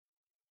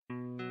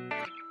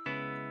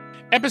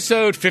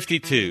Episode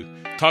 52,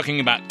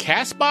 talking about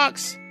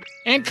Castbox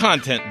and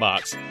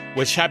ContentBox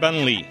with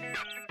Shibin Li.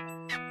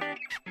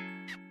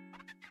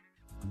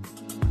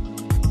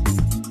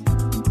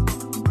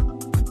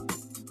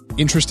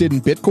 Interested in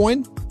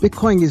Bitcoin?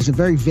 Bitcoin is a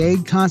very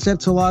vague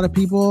concept to a lot of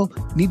people.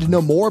 Need to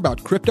know more about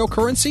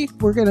cryptocurrency?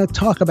 We're going to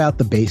talk about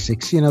the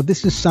basics.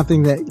 This is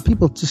something that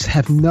people just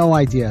have no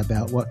idea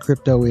about what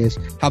crypto is.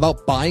 How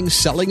about buying,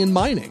 selling, and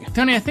mining?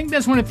 Tony, I think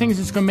that's one of the things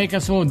that's going to make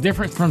us a little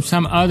different from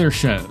some other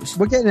shows.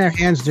 We're getting our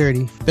hands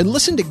dirty. Then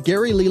listen to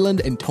Gary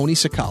Leland and Tony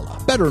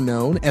Sakala, better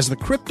known as the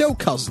Crypto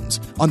Cousins,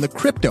 on the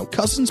Crypto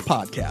Cousins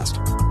podcast.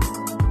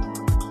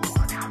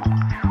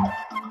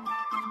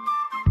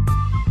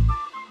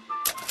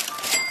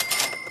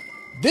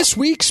 This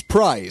week's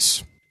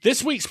price.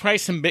 This week's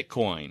price in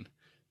Bitcoin,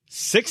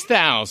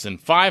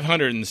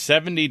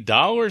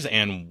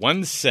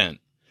 $6,570.01.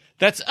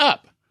 That's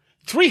up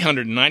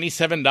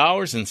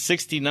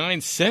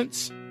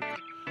 $397.69,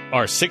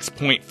 or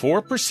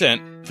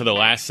 6.4% for the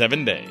last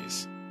 7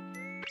 days.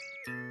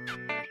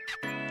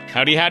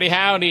 Howdy, howdy,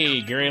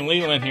 howdy. Gary and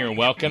Leland here.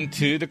 Welcome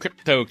to the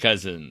Crypto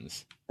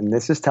Cousins. And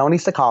this is Tony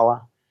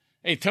Sakala.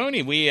 Hey,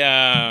 Tony, we're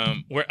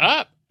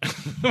up.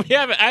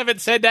 I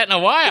haven't said that in a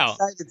while.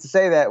 I'm excited to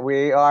say that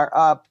we are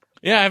up.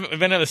 Yeah, I haven't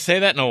been able to say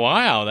that in a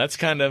while. That's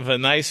kind of a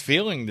nice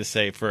feeling to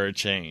say for a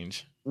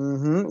change.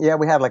 Mm-hmm. Yeah,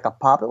 we had like a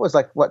pop. It was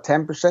like,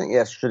 10%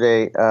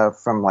 yesterday,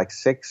 from like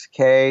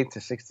 6K to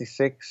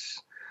 66.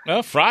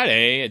 Well,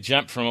 Friday, it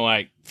jumped from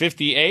like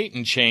 58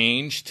 and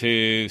change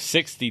to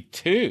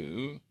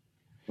 62.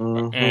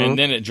 Mm-hmm. And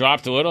then it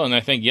dropped a little. And I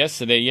think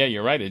yesterday, yeah,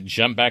 you're right, it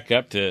jumped back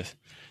up to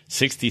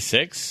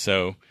 66.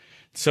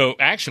 So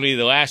actually,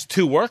 the last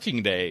 2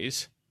 working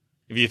days,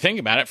 if you think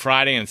about it,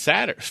 Friday and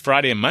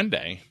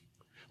Monday,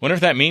 wonder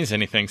if that means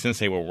anything since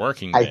they were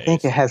working days. I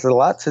think it has a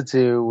lot to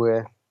do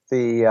with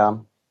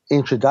the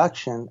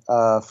introduction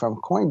from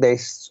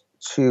Coinbase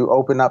to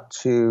open up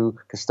to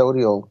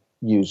custodial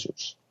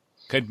users.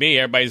 Could be.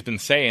 Everybody's been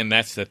saying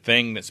that's the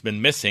thing that's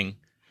been missing.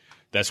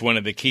 That's one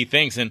of the key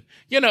things. And,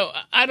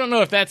 I don't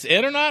know if that's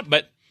it or not,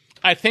 but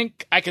I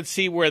think I could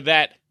see where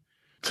that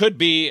could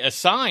be a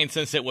sign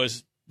since it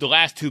was the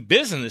last 2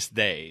 business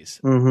days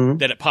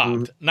that it popped.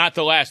 Mm-hmm. Not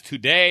the last 2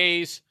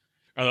 days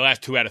or the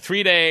last 2 out of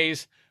 3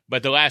 days,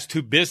 but the last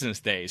 2 business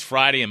days,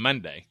 Friday and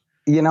Monday.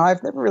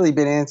 I've never really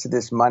been into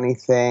this money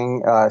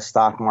thing,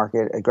 stock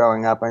market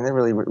growing up. I'm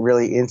never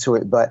really into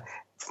it. But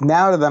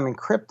now that I'm in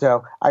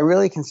crypto, I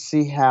really can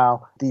see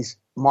how these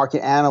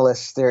market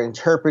analysts, they're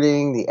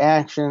interpreting the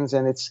actions.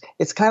 And it's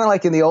kind of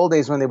like in the old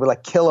days when they would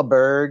like kill a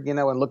bird,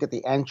 and look at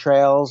the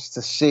entrails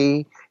to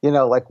see,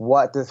 like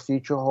what the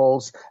future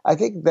holds. I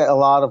think that a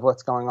lot of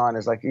what's going on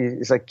is like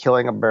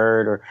killing a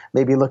bird, or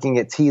maybe looking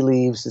at tea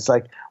leaves. It's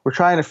like we're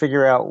trying to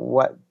figure out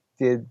what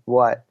did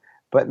what.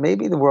 But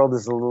maybe the world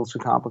is a little too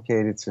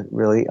complicated to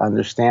really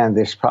understand.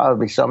 There's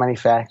probably so many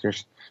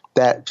factors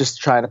that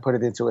just trying to put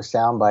it into a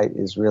soundbite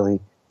is really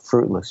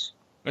fruitless.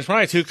 It's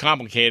probably too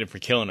complicated for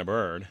killing a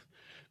bird.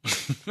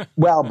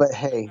 Well, but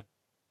hey,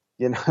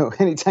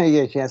 anytime you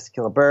get a chance to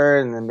kill a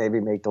bird and then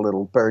maybe make a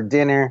little bird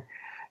dinner,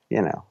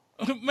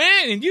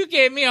 Man, and you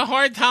gave me a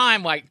hard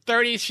time like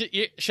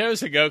 30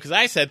 shows ago because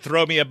I said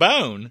throw me a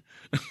bone.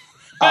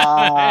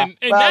 Now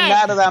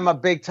that I'm a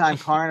big time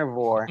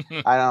carnivore,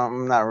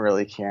 I'm not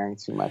really caring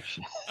too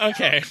much.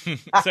 Okay.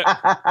 So,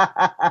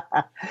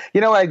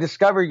 I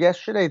discovered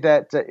yesterday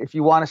that if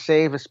you want to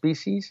save a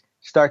species,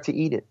 start to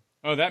eat it.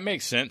 Oh, that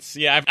makes sense.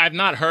 Yeah, I've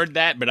not heard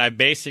that, but I've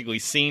basically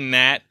seen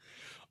that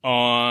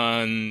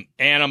on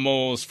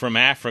animals from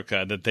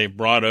Africa that they've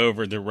brought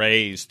over to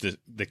raise to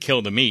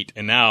kill the meat.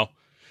 And now,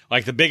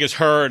 like the biggest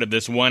herd of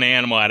this one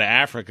animal out of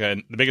Africa,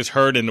 the biggest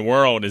herd in the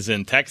world is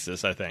in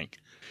Texas, I think.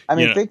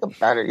 Think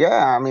about it.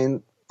 Yeah,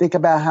 think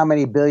about how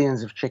many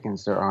billions of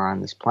chickens there are on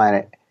this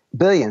planet.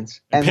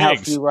 Billions. And how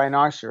few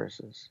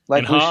rhinoceroses.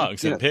 And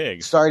hogs and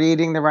pigs. Start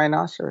eating the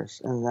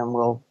rhinoceros, and then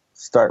we'll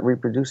start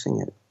reproducing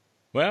it.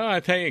 Well, I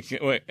tell you,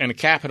 in a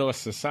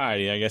capitalist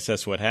society, I guess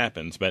that's what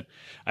happens. But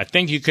I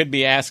think you could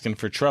be asking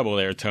for trouble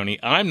there, Tony.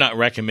 I'm not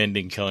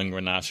recommending killing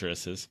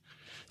rhinoceroses.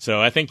 So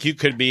I think you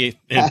could be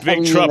in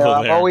big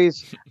trouble there.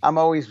 I'm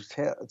always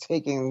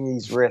taking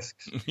these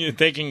risks. You're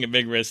taking a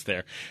big risk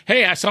there.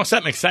 Hey, I saw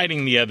something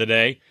exciting the other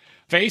day.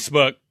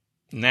 Facebook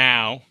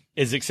now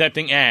is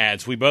accepting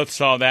ads. We both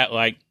saw that,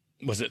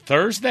 was it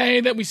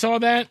Thursday that we saw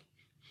that?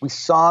 We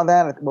saw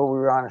that. We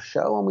were on a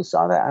show and we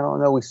saw that. I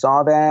don't know. We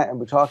saw that and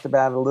we talked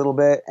about it a little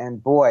bit.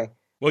 And boy.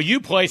 Well,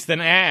 you placed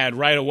an ad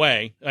right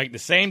away, like the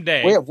same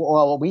day. We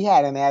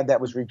had an ad that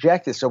was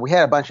rejected. So we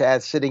had a bunch of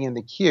ads sitting in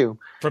the queue.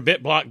 For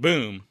BitBlock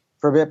Boom.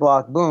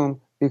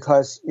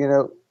 Because,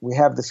 we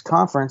have this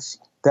conference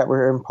that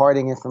we're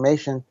imparting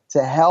information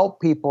to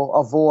help people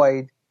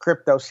avoid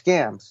crypto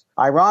scams.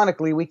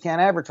 Ironically, we can't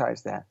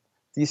advertise that.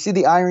 Do you see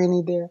the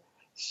irony there?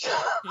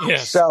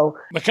 Yes. So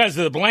because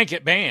of the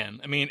blanket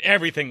ban,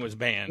 everything was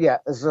banned. Yeah,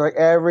 it's like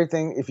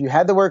everything. If you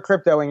had the word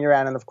crypto in your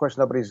ad, and of course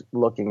nobody's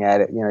looking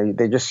at it,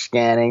 they're just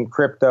scanning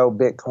crypto,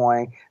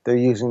 Bitcoin. They're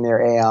using their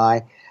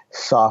AI.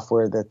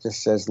 software that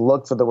just says,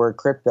 look for the word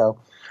crypto.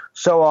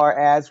 So our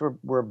ads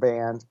were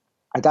banned.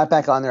 I got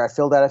back on there. I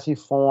filled out a few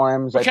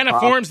forms. What kind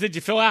of forms did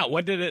you fill out?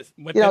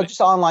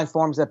 Just online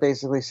forms that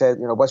basically said,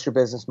 what's your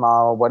business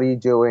model? What are you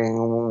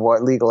doing?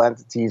 What legal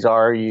entities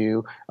are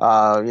you?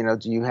 Do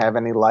you have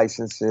any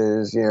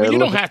licenses? Well, you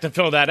don't have to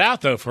fill that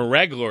out, though, for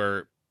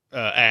regular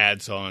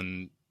ads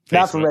on Facebook.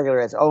 Not for regular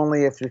ads,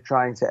 only if you're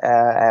trying to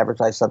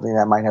advertise something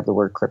that might have the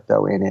word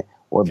crypto in it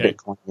or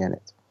Bitcoin in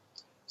it.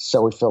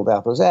 So we filled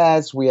out those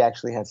ads. We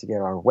actually had to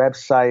get our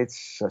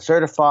websites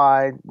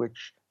certified,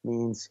 which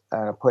means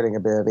putting a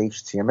bit of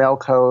HTML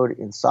code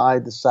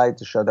inside the site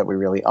to show that we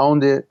really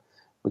owned it,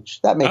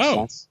 which that makes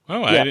sense.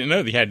 Oh, I didn't know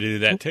you had to do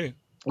that too.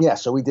 Yeah,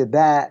 so we did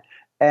that.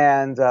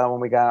 And when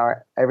we got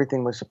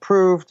everything was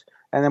approved,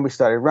 and then we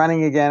started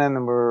running again, and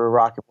then we were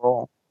rock and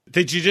roll.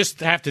 Did you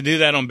just have to do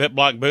that on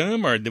BitBlock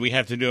Boom, or did we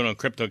have to do it on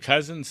Crypto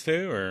Cousins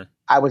too? Or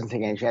I wasn't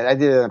taking any chance. I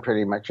did it on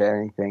pretty much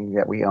anything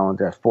that we owned.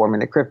 4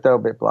 Minute Crypto,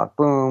 BitBlock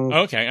Boom.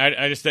 Okay,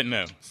 I just didn't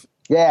know.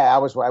 Yeah, I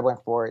went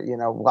for it.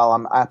 While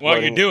I'm uploading.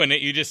 While you're doing it,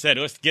 you just said,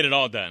 "Let's get it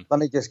all done." Let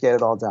me just get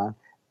it all done.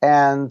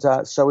 And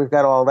so we've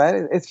got all that.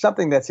 It's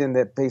something that's in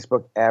the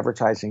Facebook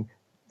advertising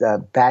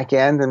back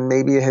end, and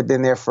maybe it had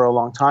been there for a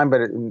long time,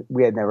 but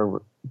we had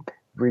never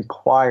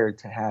required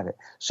to have it.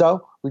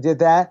 So we did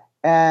that,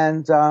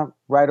 and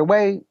right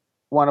away,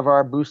 one of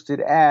our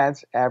boosted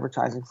ads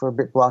advertising for a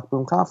BitBlock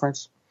Boom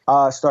conference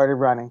started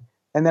running.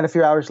 And then a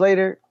few hours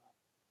later,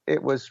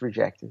 it was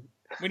rejected.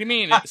 What do you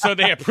mean? So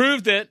they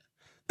approved it,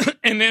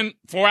 and then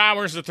 4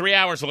 hours or 3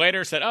 hours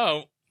later said,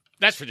 "Oh,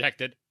 that's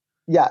rejected."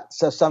 Yeah,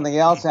 so something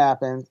else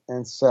happened,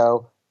 and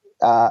so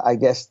I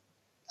guess,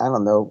 I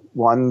don't know,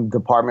 one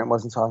department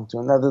wasn't talking to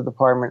another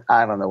department.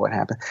 I don't know what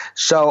happened.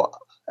 So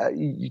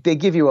they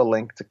give you a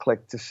link to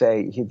click to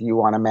say, do you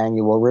want a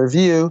manual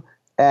review?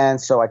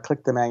 And so I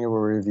clicked the manual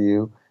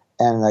review,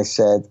 and I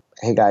said,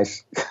 hey,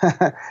 guys,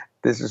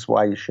 this is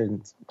why you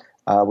shouldn't.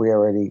 We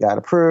already got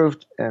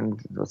approved, and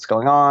what's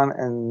going on?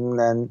 And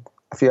then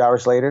a few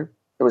hours later,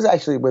 it was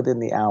actually within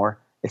the hour,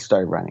 it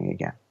started running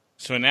again.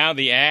 So now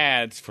the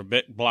ads for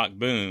BitBlock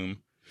Boom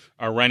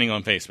are running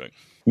on Facebook.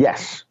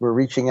 Yes, we're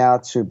reaching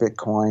out to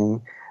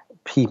Bitcoin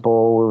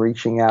people. We're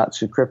reaching out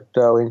to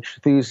crypto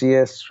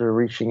enthusiasts. We're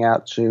reaching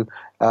out to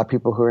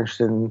people who are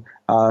interested in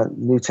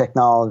new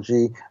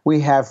technology.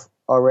 We have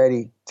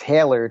already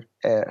tailored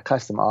a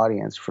custom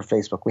audience for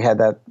Facebook. We had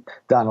that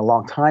done a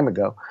long time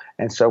ago.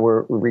 And so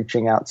we're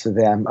reaching out to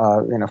them,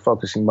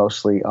 focusing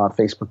mostly on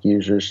Facebook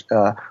users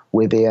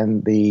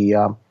within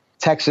the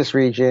Texas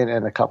region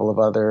and a couple of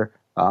other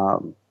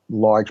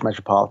large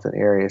metropolitan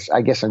areas.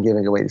 I guess I'm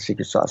giving away the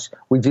secret sauce.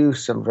 We do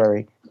some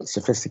very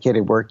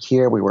sophisticated work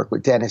here. We work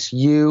with Dennis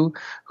Yu,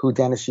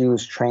 Dennis Yu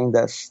has trained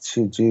us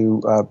to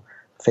do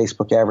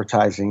Facebook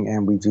advertising,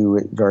 and we do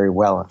it very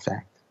well, in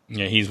fact.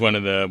 Yeah, he's one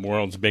of the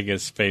world's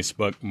biggest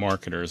Facebook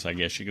marketers, I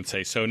guess you could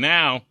say. So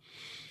now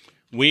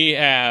we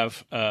have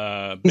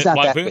he's not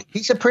that big.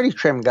 He's a pretty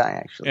trim guy,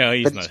 actually. Yeah,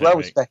 he's not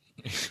well that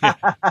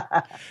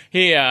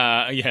big.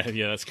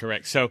 Yeah, that's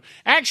correct. So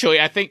actually,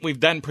 I think we've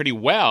done pretty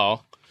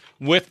well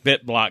with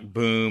BitBlock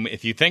Boom,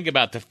 if you think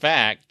about the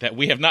fact that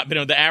we have not been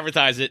able to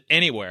advertise it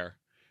anywhere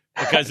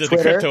because of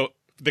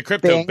the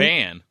crypto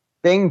ban.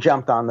 Bing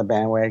jumped on the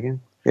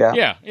bandwagon.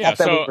 Yeah. Yeah.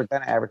 So we were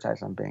going to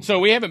advertise on Bing. So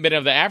we haven't been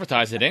able to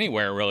advertise it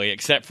anywhere really,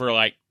 except for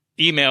like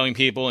emailing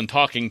people and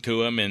talking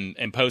to them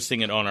and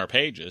posting it on our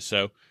pages.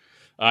 So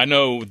I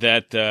know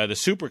that the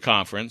Super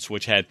Conference,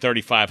 which had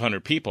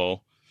 3,500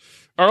 people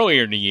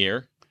earlier in the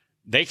year,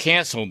 they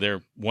canceled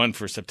their one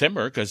for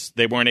September because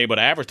they weren't able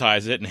to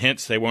advertise it, and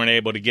hence they weren't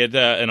able to get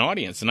an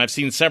audience. And I've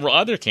seen several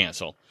other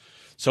cancel.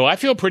 So I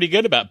feel pretty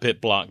good about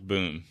BitBlock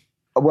Boom.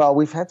 Well,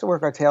 we've had to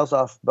work our tails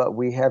off, but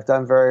we have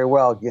done very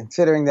well,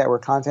 considering that we're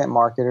content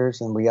marketers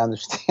and we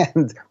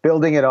understand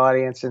building an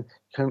audience and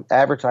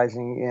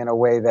advertising in a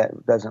way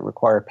that doesn't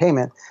require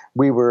payment.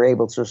 We were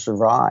able to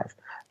survive.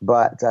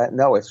 But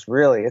no, it's a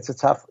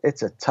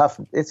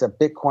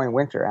Bitcoin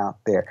winter out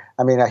there.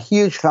 I mean, a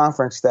huge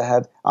conference that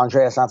had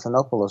Andreas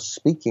Antonopoulos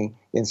speaking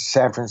in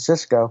San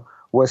Francisco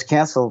was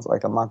canceled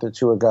like a month or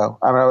two ago.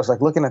 I mean, I was like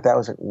looking at that. I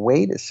was like,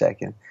 wait a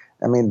second.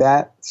 I mean,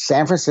 that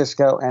San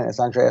Francisco, and it's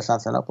Andreas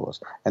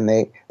Antonopoulos, and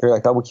they're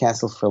like, oh, we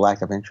canceled for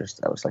lack of interest.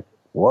 I was like,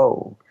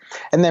 whoa.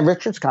 And then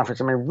Richard's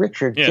conference. I mean,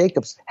 Richard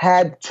Jacobs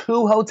had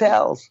 2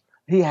 hotels.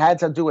 He had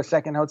to do a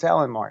second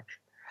hotel in March,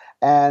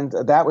 and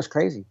that was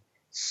crazy.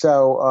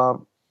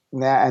 So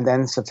and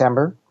then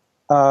September,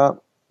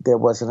 there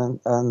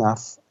wasn't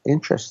enough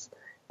interest.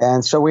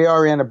 And so we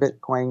are in a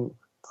Bitcoin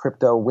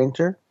crypto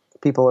winter.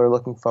 People are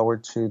looking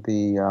forward to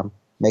the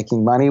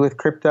making money with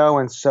crypto.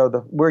 And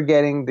so we're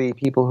getting the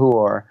people who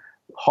are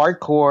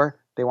hardcore.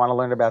 They want to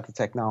learn about the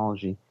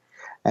technology.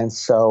 And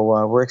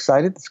so we're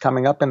excited. It's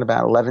coming up in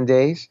about 11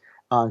 days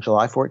on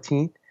July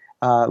 14th,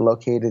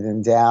 located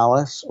in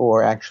Dallas,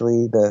 or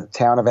actually the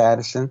town of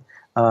Addison,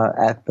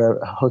 at the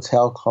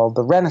hotel called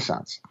the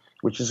Renaissance,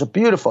 which is a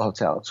beautiful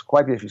hotel. It's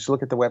quite beautiful. You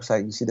look at the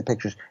website, you see the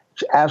pictures.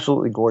 It's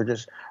absolutely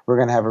gorgeous. We're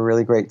going to have a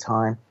really great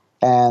time.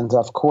 And,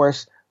 of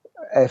course,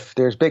 if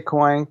there's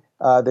Bitcoin,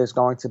 there's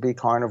going to be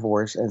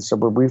carnivores. And so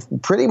we've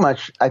pretty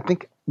much, I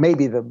think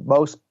maybe the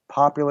most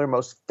popular,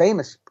 most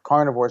famous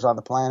carnivores on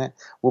the planet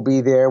will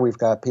be there. We've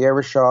got Pierre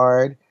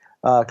Richard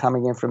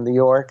coming in from New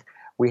York.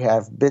 We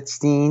have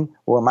Bitstein,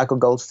 or Michael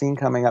Goldstein,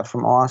 coming up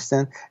from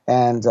Austin.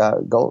 And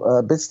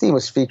Bitstein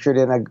was featured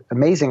in an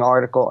amazing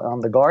article on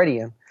The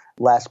Guardian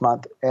last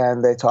month,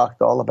 and they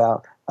talked all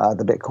about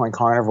the Bitcoin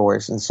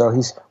carnivores. And so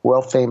he's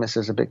world famous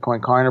as a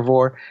Bitcoin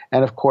carnivore.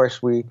 And of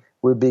course, we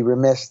would be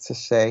remiss to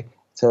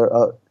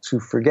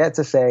forget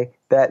to say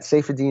that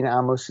Saifedean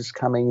Ammous is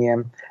coming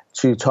in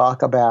to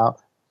talk about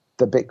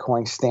the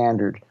Bitcoin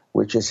Standard,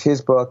 which is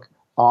his book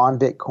on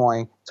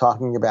Bitcoin,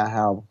 talking about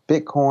how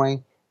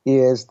Bitcoin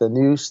is the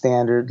new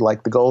standard,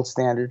 like the gold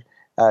standard,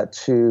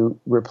 to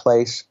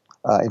replace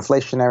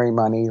inflationary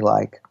money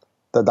like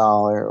the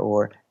dollar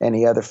or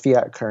any other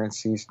fiat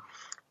currencies,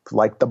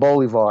 like the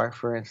Bolivar,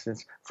 for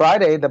instance.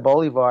 Friday, the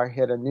Bolivar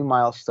hit a new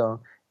milestone.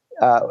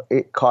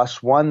 It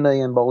costs 1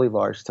 million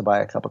Bolivars to buy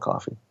a cup of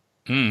coffee.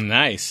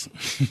 Nice.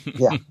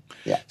 Yeah.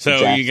 So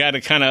exactly. You got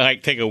to kind of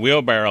like take a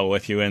wheelbarrow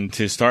with you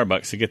into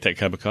Starbucks to get that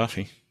cup of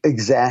coffee.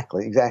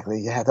 Exactly. They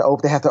have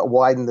to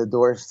widen the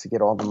doors to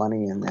get all the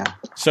money in there.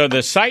 So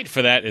the site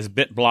for that is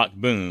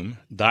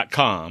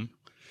bitblockboom.com.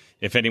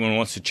 If anyone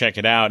wants to check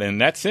it out, and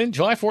that's in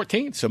July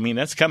 14th. So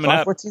that's coming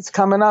up. 14th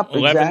coming up.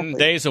 11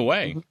 days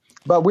away.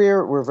 But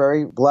we're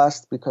very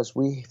blessed because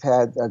we've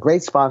had a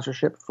great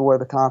sponsorship for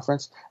the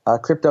conference.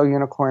 Crypto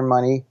Unicorn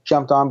Money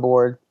jumped on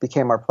board,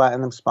 became our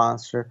platinum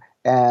sponsor.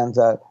 And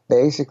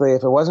basically,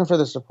 if it wasn't for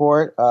the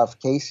support of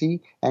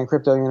Casey and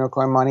Crypto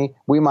Unicorn Money,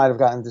 we might have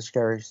gotten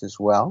discouraged as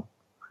well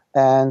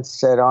and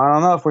said, I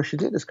don't know if we should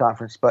do this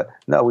conference. But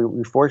no,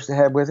 we forged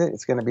ahead with it.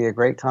 It's going to be a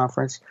great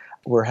conference.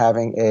 We're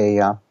having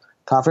a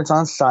conference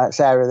on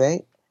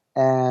Saturday,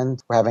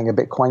 and we're having a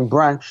Bitcoin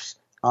brunch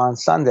on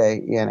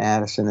Sunday in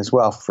Addison as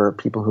well for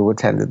people who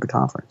attended the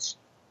conference.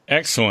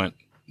 Excellent.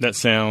 That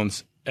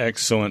sounds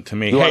excellent to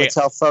me. You want to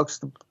tell folks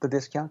the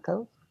discount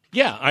code?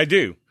 Yeah, I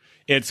do.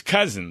 It's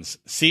Cousins,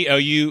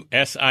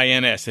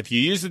 COUSINS. If you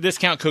use the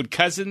discount code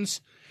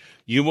Cousins,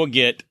 you will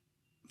get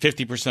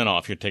 50%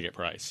 off your ticket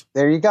price.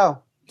 There you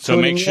go. So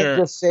make sure. It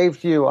just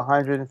saved you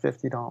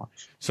 $150.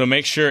 So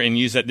make sure and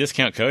use that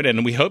discount code,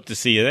 and we hope to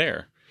see you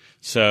there.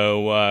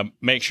 So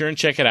make sure and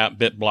check it out,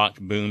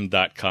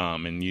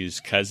 bitblockboom.com, and use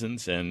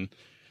Cousins. And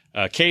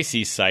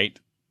Casey's site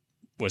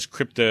was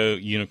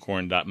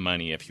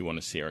cryptounicorn.money if you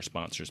want to see our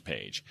sponsors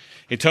page.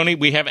 Hey, Tony,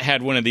 we haven't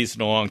had one of these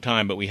in a long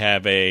time, but we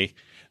have a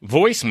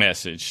voice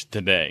message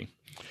today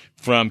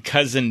from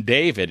Cousin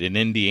David in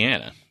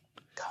Indiana.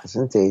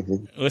 Cousin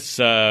David. Let's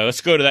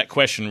go to that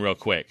question real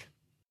quick.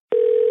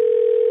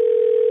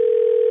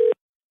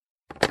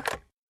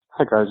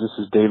 Hi, guys. This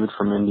is David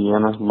from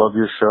Indiana. Love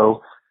your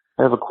show.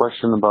 I have a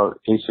question about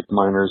ASIC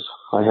miners.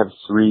 I have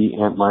 3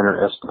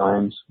 Antminer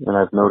S9s, and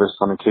I've noticed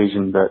on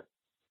occasion that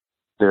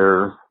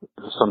they're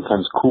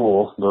sometimes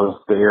cool.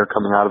 The air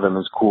coming out of them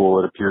is cool.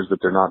 It appears that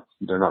they're not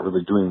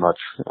really doing much.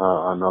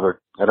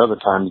 At other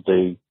times,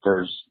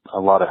 there's a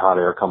lot of hot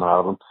air coming out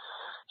of them.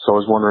 So I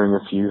was wondering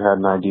if you had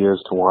an idea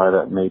as to why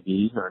that may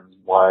be, or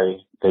why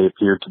they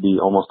appear to be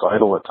almost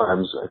idle at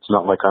times. It's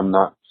not like I'm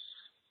not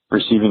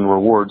receiving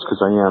rewards,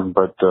 because I am,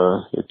 but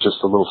it's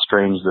just a little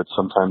strange that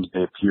sometimes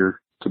they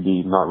appear to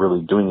be not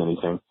really doing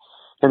anything.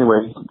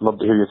 Anyway, love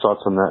to hear your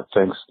thoughts on that.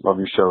 Thanks. Love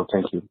your show.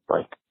 Thank you.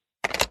 Bye.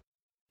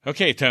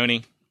 Okay,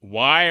 Tony,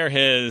 why are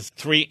his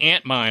 3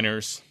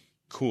 Antminers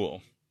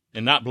cool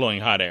and not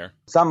blowing hot air?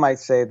 Some might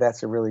say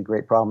that's a really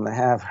great problem to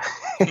have.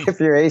 If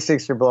your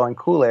ASICs are blowing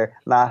cool air,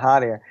 not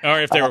hot air. Or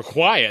if they were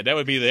quiet, that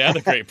would be the other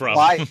great problem.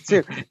 Quiet,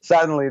 too.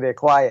 Suddenly they're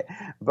quiet.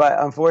 But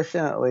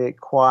unfortunately,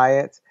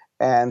 quiet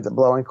and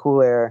blowing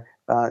cool air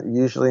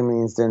usually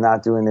means they're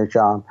not doing their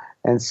job.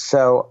 And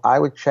so I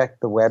would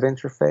check the web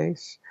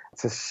interface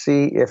to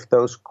see if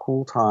those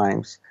cool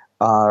times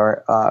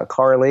are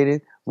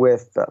correlated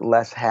with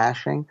less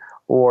hashing,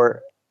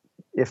 or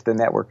if the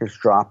network is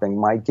dropping.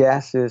 My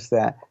guess is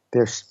that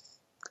there's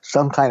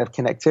some kind of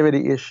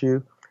connectivity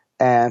issue,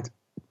 and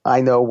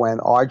I know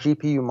when our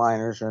GPU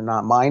miners are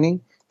not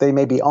mining, they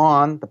may be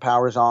on, the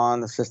power's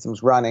on, the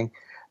system's running,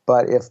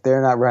 but if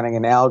they're not running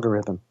an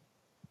algorithm,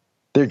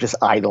 they're just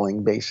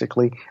idling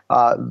basically,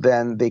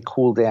 then they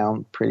cool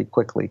down pretty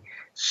quickly.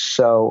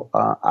 So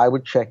I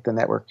would check the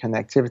network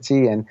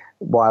connectivity, and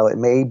while it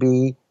may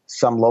be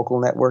some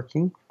local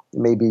networking,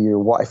 maybe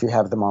if you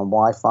have them on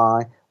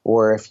Wi-Fi,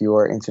 or if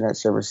your internet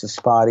service is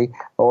spotty,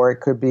 or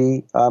it could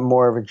be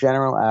more of a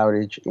general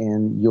outage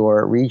in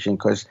your region,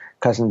 because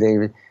Cousin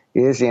David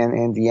is in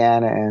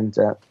Indiana, and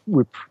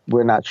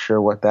we're not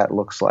sure what that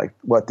looks like,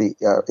 what the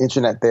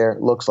internet there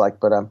looks like,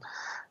 but I'm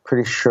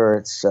pretty sure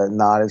it's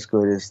not as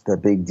good as the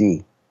Big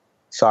D.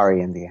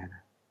 Sorry,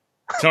 Indiana.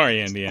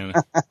 Sorry,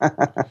 Indiana.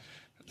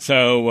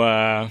 So,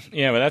 but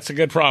that's a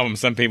good problem,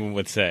 some people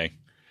would say,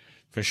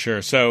 for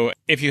sure. So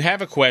if you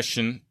have a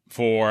question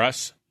for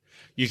us,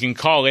 You can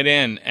call it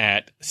in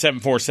at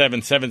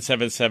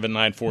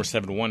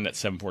 747-777-9471.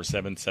 That's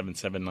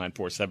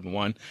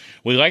 747-777-9471.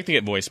 We like to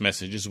get voice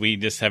messages. We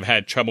just have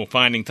had trouble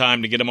finding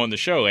time to get them on the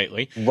show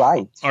lately.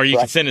 Right. Or you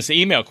can send us an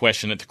email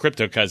question at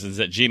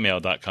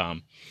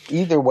thecryptocousins@gmail.com.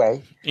 Either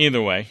way.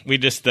 We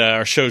just,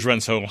 our shows run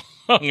so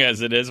long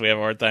as it is, we have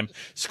a hard time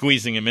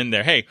squeezing them in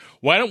there. Hey,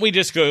 why don't we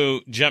just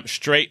jump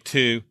straight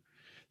to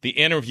the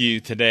interview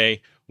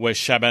today with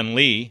Shibin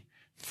Li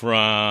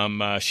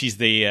from, she's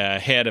the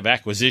head of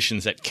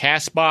acquisitions at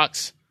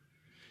Castbox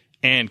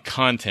and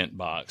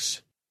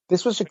ContentBox.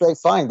 This was a great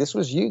find. This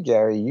was you,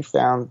 Gary. You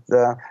found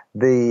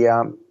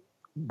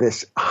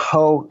this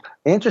whole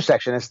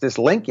intersection. It's this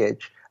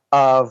linkage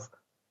of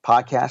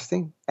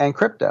podcasting and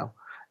crypto.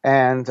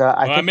 And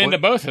I'm into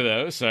both of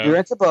those. So. You're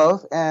into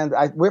both, and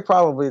we're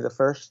probably the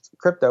first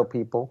crypto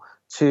people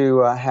to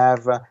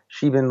have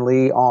Shibin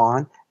Li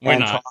on. We're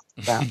not.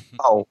 Talk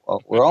about,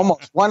 we're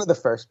almost one of the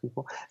first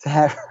people to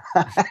have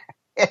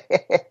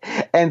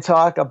and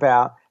talk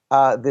about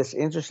this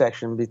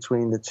intersection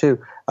between the two.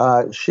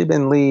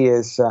 Shibin Li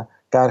is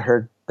got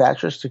her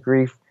bachelor's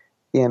degree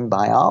in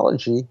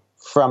biology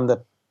from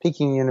the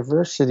Peking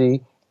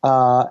University,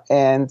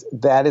 and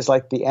that is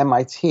like the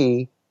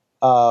MIT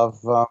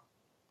of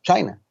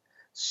China.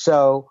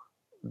 So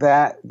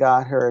that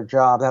got her a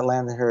job. That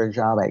landed her a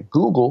job at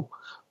Google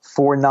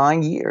for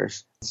 9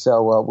 years.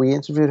 So we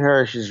interviewed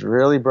her. She's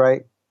really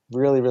bright,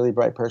 really, really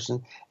bright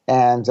person,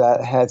 and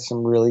had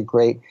some really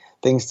great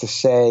things to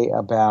say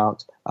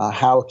about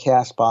how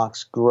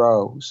Castbox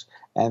grows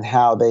and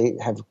how they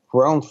have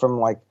grown from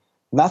like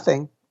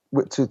nothing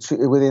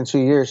within 2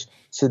 years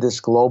to this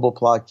global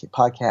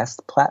podcast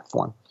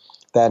platform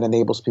that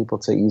enables people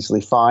to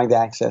easily find,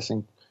 access,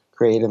 and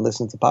create and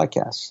listen to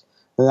podcasts.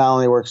 It not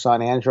only works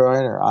on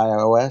Android or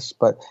iOS,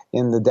 but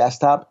in the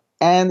desktop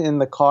and in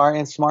the car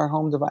and smart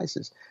home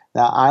devices.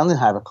 Now, I only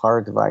have a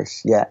car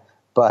device yet,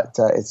 but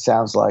it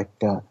sounds like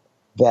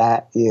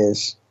that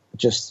is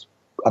just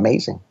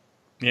amazing.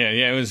 Yeah,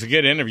 it was a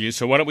good interview.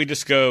 So why don't we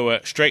just go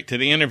straight to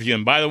the interview?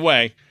 And by the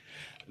way,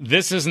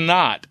 this is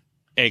not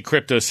a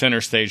Crypto Center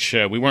Stage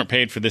show. We weren't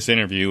paid for this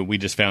interview. We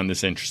just found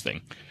this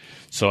interesting.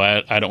 So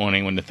I don't want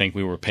anyone to think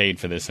we were paid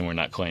for this and we're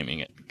not claiming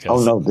it.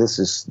 Oh, no, this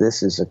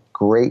is a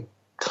great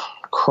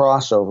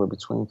crossover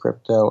between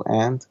crypto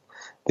and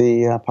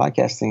the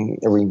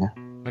podcasting arena.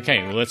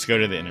 Okay, well, let's go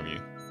to the interview.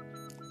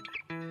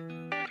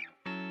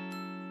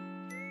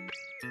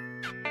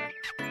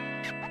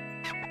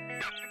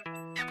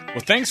 Well,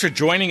 thanks for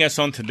joining us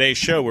on today's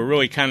show. We're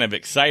really kind of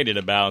excited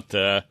about,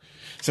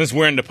 since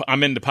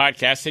I'm into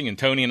podcasting and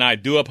Tony and I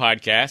do a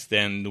podcast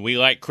and we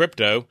like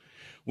crypto,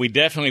 we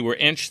definitely were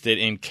interested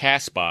in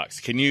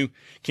Castbox. Can you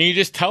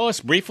just tell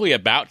us briefly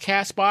about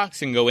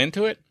Castbox and go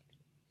into it?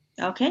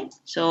 Okay,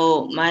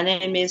 so my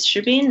name is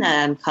Shibin and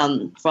I'm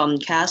come from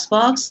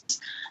Castbox.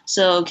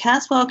 So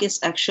Castbox is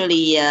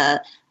actually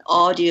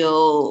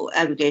audio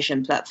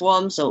aggregation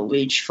platform, so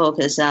which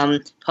focus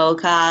on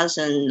podcasts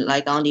and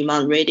like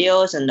on-demand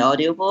radios and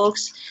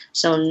audiobooks.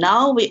 So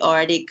now we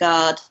already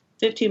got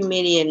 50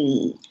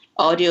 million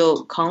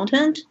audio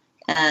content,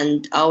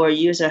 and our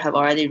user have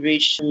already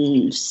reached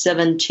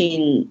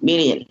 17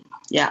 million.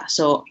 Yeah,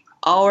 so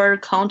our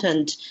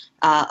content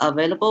are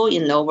available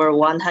in over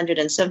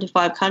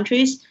 175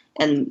 countries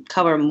and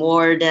cover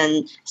more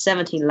than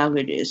 17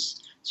 languages.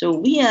 So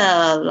we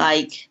are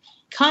like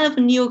kind of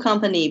a new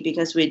company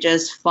because we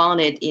just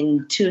founded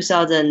in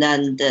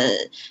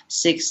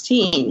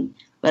 2016.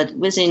 But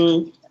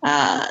within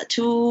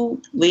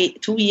 2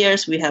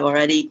 years, we have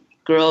already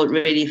grown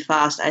really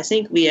fast. I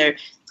think we are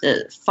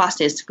the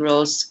fastest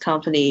growth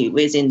company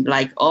within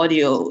like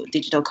audio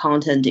digital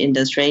content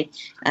industry.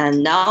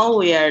 And now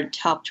we are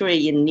top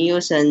 3 in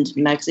news and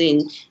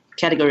magazine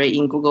category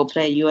in Google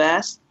Play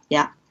US.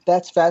 Yeah.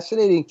 That's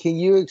fascinating. Can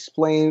you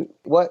explain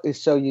what is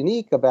so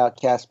unique about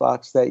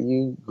Castbox that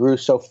you grew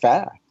so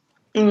fast?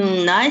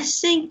 I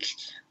think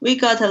we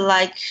got a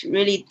like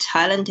really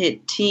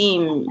talented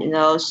team,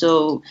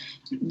 so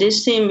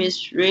this team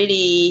is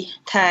really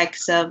tech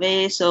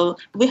savvy. So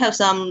we have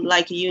some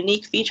like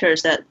unique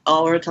features that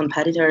our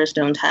competitors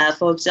don't have,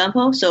 for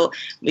example. So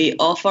we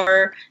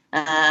offer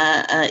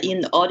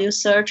in audio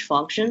search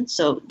function.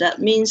 So that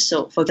means,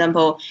 for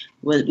example,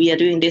 when we are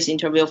doing this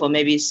interview for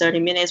maybe 30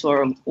 minutes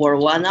or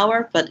 1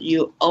 hour, but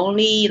you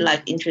only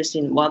like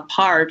interested in one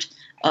part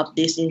of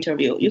this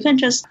interview, you can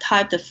just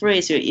type the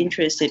phrase you're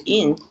interested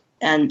in,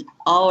 and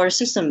our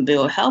system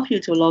will help you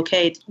to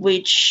locate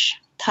which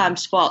time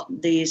spot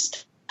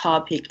this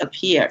topic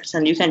appears,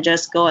 and you can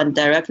just go and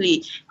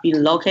directly be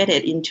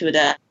located into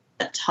that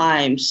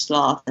time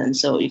slot, and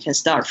so you can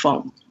start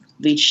from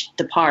the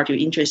part you're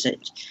interested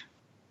in.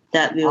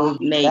 That will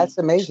that's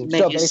amazing.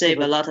 Make you save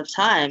a lot of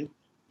time.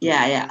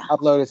 Yeah.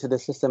 Upload it to the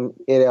system,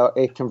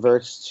 it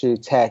converts to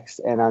text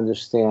and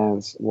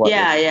understands what.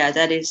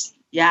 That is.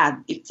 Yeah,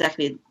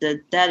 exactly.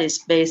 That is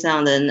based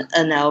on an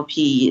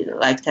NLP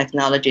like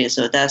technology.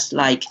 So that's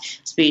like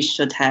speech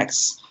to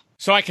text.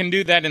 So I can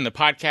do that in the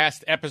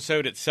podcast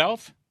episode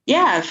itself?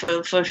 Yeah,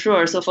 for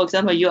sure. So, for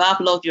example, you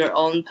upload your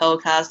own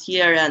podcast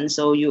here, and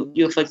so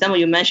you for example,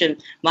 you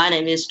mentioned my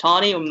name is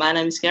Tony or my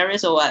name is Gary.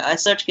 So I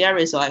search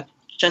Gary, so I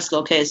just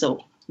okay.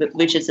 So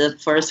which is the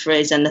first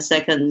phrase, and the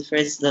second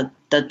phrase, the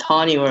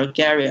Tony or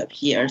Gary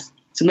appears.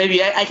 So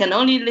maybe I can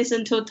only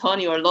listen to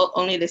Tony or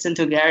only listen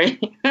to Gary.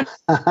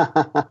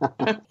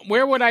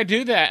 Where would I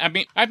do that? I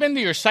mean, I've been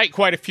to your site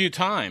quite a few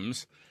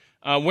times.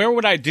 Where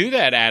would I do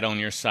that at on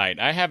your site?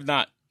 I have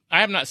not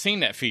seen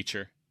that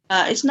feature.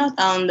 It's not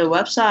on the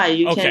website.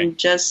 You Okay. can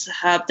just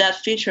have that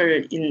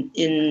feature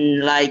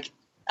in like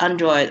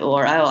Android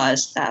or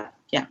iOS app.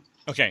 Yeah.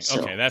 Okay,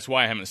 that's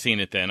why I haven't seen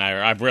it then.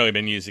 I've really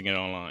been using it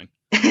online.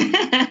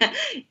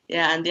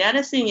 Yeah, and the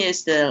other thing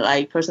is the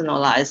like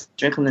personalized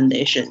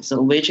recommendation,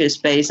 so which is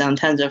based on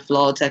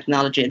TensorFlow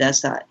technology.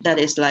 That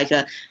is like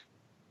a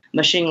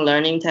machine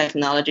learning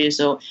technology.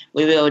 So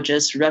we will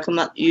just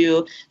recommend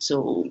you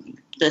so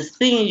the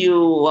thing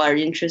you are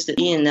interested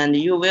in and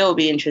you will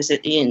be interested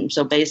in.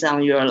 So based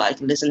on your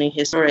like listening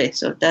history.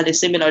 So that is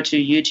similar to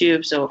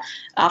YouTube. So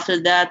after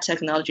that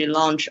technology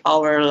launch,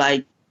 our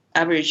like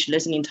average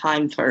listening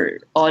time per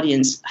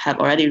audience have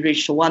already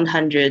reached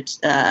 100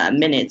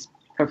 minutes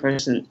per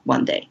person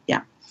one day.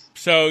 Yeah.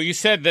 So you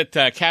said that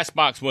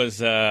Castbox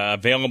was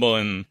available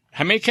in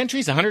how many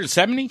countries?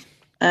 170?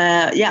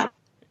 Yeah.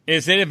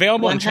 Is it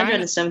available in China?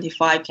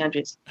 175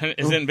 countries.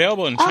 Is it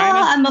available in China?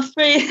 I'm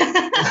afraid.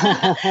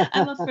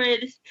 I'm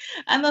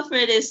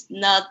afraid it's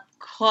not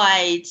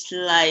quite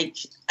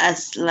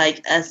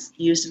as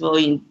useful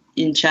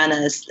in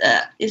China.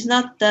 It's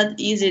not that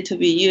easy to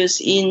be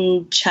used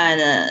in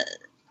China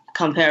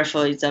compared,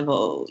 for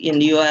example, in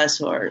the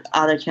US or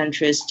other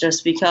countries,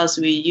 just because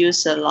we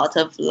use a lot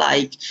of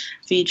like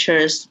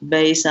features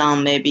based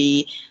on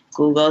maybe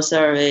Google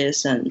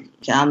service and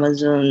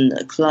Amazon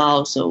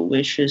cloud, so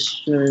which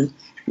is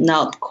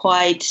not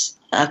quite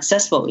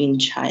accessible in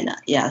China.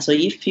 Yeah, so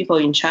if people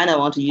in China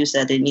want to use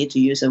that, they need to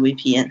use a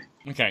VPN.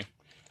 Okay.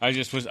 I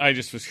just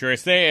was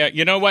curious. They,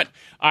 you know what?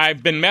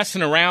 I've been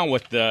messing around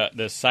with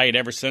the site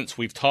ever since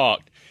we've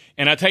talked,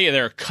 and I tell you,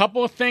 there are a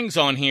couple of things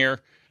on here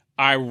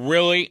I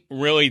really,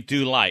 really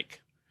do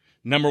like.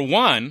 Number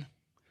one,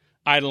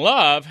 I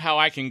love how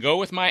I can go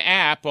with my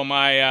app on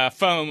my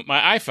phone,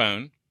 my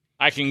iPhone.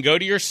 I can go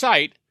to your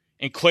site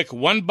and click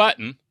one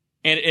button,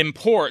 and it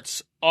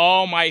imports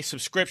all my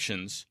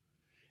subscriptions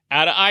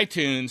out of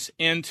iTunes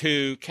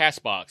into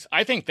Castbox.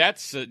 I think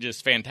that's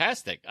just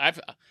fantastic.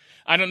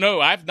 I don't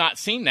know. I've not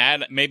seen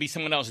that. Maybe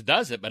someone else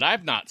does it, but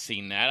I've not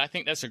seen that. I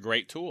think that's a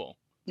great tool.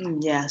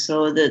 Yeah,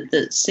 so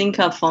the sync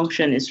up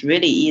function is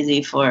really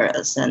easy for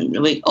us. And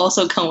we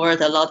also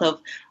convert a lot of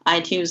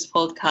iTunes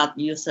podcast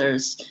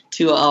users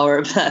to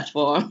our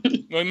platform.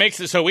 Well, it makes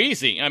it so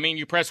easy. I mean,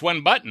 you press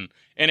one button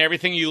and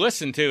everything you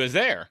listen to is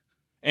there.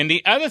 And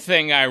the other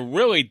thing I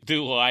really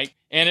do like,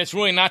 and it's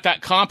really not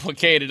that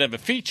complicated of a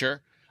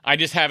feature, I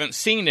just haven't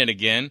seen it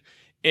again,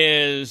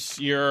 is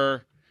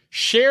your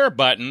share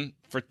button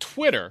for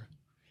Twitter,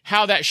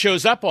 how that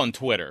shows up on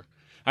Twitter.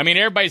 I mean,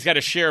 everybody's got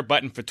a share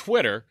button for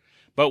Twitter,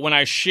 but when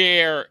I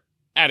share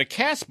at a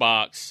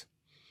Castbox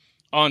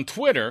on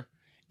Twitter,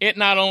 it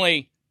not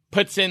only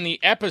puts in the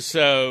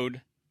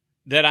episode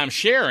that I'm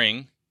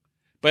sharing,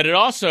 but it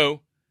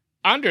also,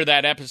 under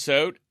that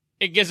episode,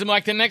 it gives them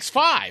like the next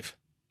 5.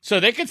 So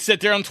they could sit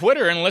there on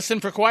Twitter and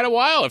listen for quite a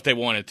while if they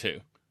wanted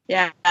to.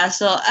 Yeah,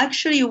 so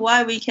actually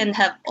why we can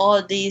have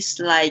all these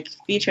like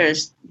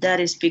features, that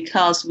is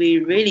because we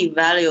really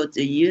value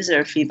the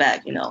user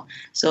feedback,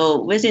 So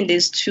within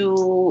these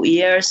 2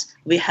 years,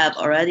 we have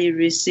already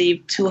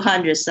received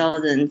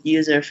 200,000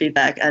 user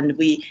feedback, and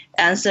we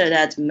answer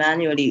that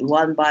manually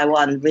one by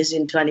one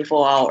within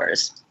 24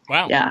 hours.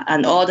 Wow. Yeah,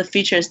 and all the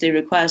features they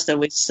request,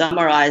 we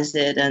summarize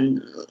it,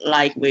 and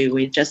like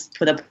we just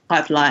put a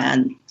pipeline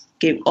and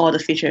give all the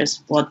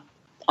features what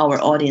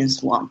our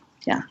audience want.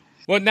 Yeah.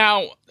 Well,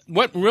 now,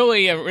 what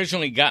really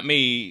originally got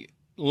me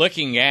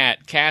looking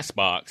at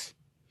Castbox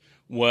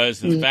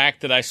was the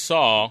fact that I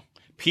saw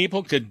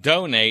people could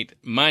donate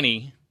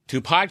money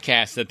to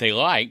podcasts that they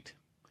liked.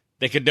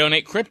 They could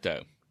donate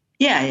crypto.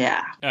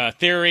 Yeah.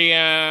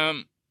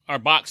 Ethereum or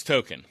Box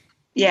token.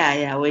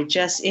 Yeah, we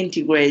just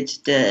integrate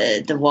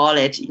the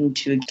wallet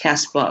into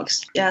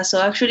Castbox. Yeah,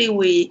 so actually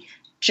we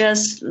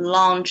just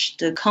launched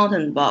the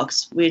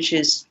ContentBox, which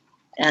is,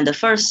 and the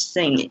first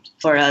thing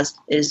for us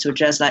is to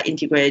just like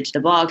integrate the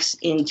box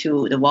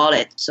into the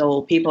wallet,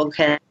 so people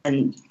can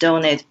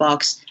donate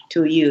box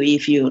to you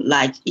if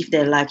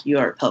they like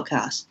your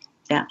podcast.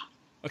 Yeah.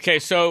 Okay,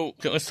 so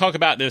let's talk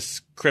about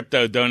this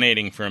crypto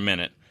donating for a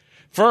minute.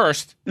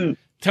 First,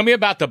 tell me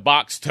about the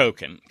Box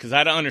token, because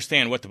I don't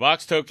understand what the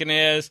Box token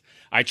is.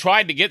 I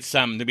tried to get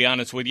some, to be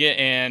honest with you,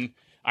 and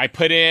I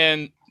put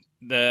in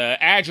the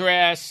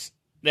address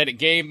that it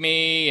gave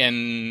me,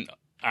 and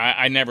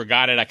I never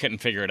got it. I couldn't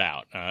figure it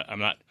out.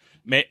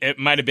 It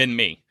might have been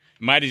me.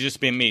 It might have just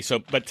been me. So,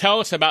 but tell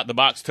us about the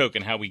Box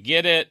token, how we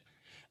get it.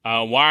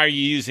 Why are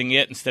you using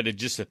it instead of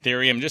just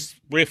Ethereum?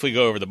 Just briefly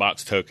go over the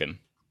Box token.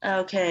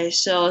 Okay,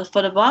 so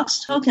for the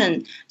Box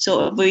token,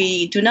 so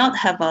we do not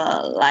have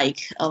a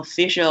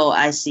official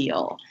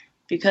ICO.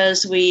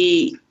 because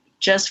we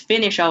just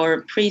finished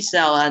our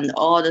pre-sale and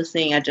all the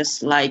thing are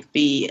just like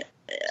be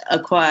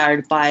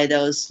acquired by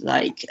those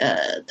like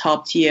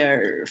top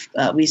tier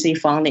VC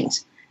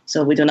fundings.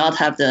 So we do not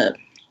have the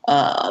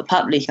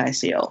public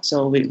ICO.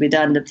 So we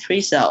done the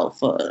pre-sale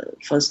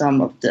for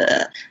some of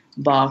the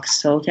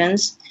box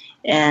tokens.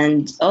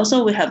 And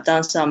also we have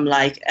done some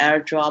like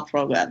airdrop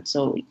program.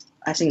 So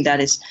I think that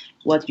is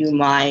what you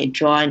might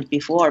join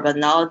before, but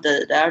now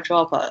the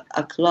airdrop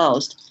are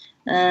closed.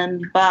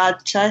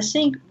 But I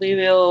think we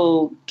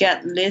will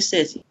get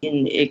listed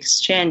in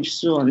exchange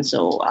soon.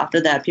 So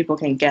after that, people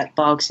can get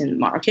box in the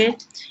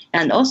market.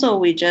 And also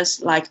we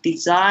just like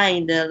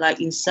design the like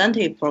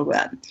incentive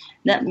program.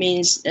 That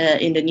means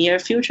in the near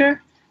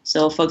future.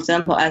 So for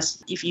example,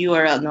 as if you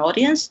are an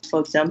audience,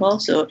 for example,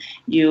 so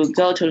you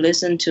go to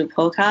listen to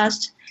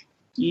podcast,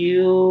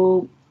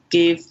 you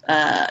give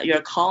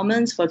your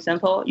comments, for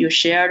example, you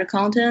share the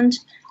content,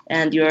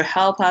 and you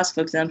help us,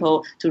 for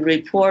example, to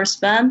report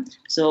spam.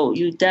 So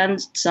you done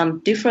some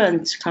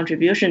different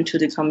contribution to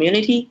the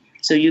community,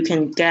 so you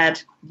can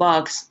get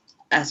bucks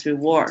as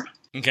reward.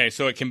 Okay,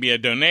 so it can be a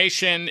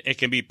donation, it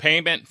can be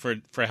payment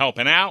for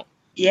helping out.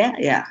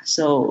 Yeah.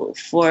 So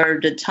for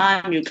the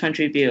time you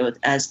contribute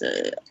as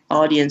the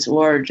audience,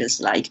 or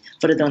just like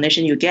for the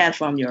donation you get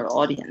from your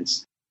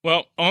audience.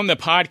 Well, on the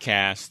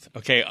podcast,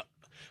 okay,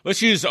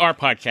 let's use our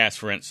podcast,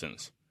 for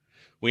instance.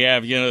 We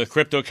have, the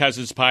Crypto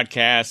Cousins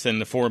podcast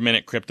and the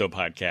 4-Minute Crypto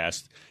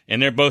podcast,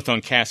 and they're both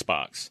on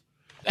Castbox.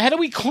 How do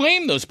we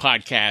claim those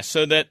podcasts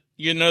so that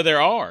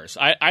they're ours?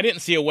 I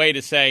didn't see a way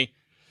to say,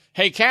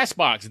 hey,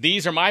 Castbox,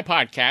 these are my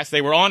podcasts.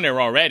 They were on there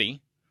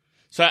already.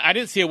 So I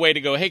didn't see a way to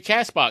go, hey,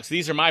 Castbox,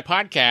 these are my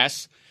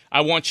podcasts.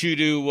 I want you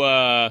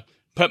to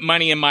put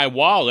money in my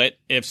wallet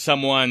if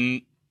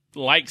someone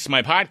likes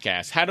my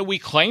podcast. How do we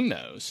claim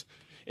those?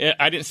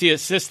 I didn't see a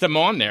system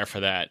on there for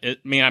that.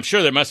 I'm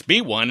sure there must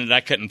be one that I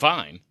couldn't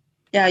find.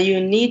 Yeah,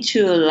 you need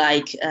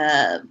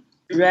to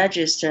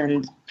register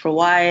and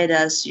provide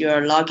us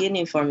your login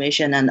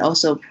information and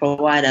also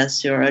provide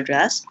us your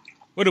address.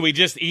 What, do we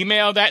just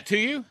email that to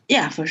you?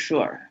 Yeah, for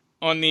sure.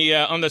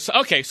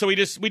 Okay, so we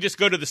just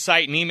go to the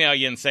site and email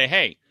you and say,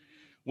 hey,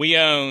 we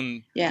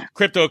own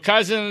Crypto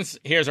Cousins.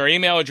 Here's our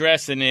email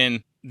address, and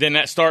then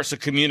that starts a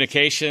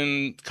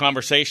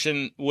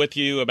conversation with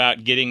you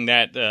about getting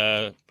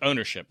that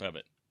ownership of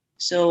it.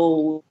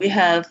 So we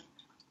have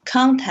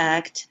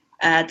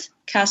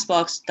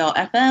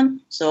contact@castbox.fm.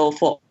 So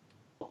for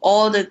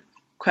all the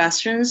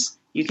questions,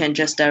 you can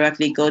just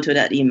directly go to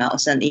that email,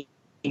 send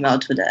email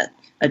to that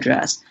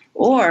address.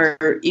 Or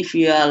if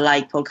you are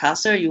like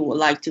podcaster, you would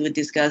like to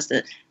discuss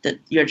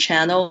your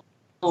channel,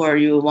 or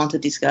you want to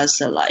discuss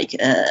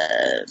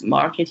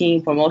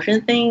marketing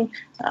promotion thing,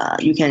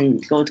 you can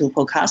go to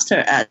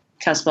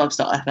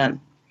podcaster@castbox.fm.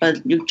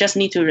 But you just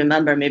need to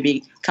remember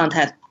maybe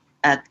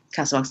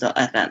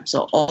contact@castbox.fm.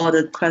 So all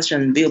the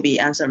questions will be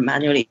answered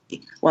manually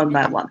one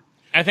by one.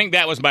 I think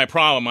that was my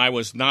problem. I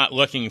was not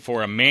looking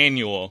for a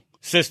manual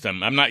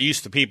system. I'm not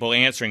used to people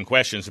answering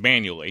questions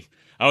manually.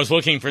 I was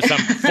looking for some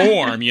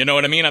form, you know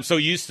what I mean? I'm so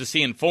used to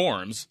seeing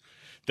forms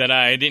that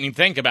I didn't even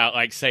think about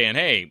like saying,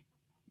 hey,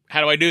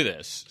 how do I do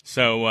this?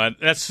 So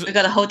that's... We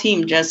got a whole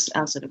team just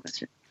answer the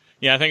question.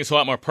 Yeah, I think it's a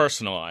lot more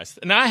personalized.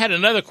 Now, I had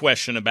another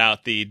question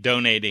about the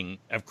donating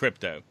of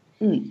crypto.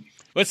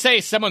 Let's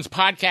say someone's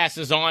podcast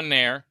is on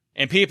there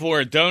and people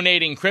are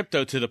donating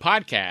crypto to the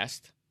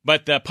podcast,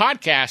 but the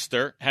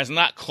podcaster has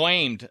not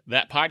claimed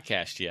that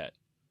podcast yet.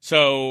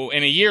 So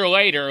in a year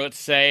later, let's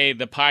say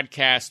the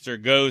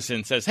podcaster goes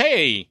and says,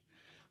 hey,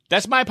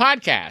 that's my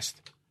podcast.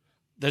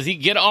 Does he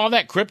get all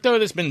that crypto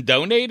that's been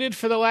donated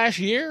for the last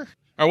year?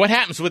 Or what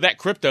happens with that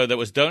crypto that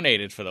was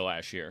donated for the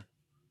last year?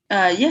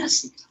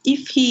 Yes,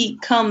 if he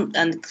comes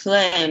and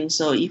claims,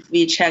 so if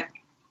we check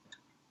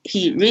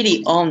he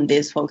really owns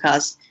this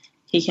podcast,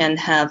 he can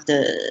have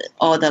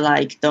all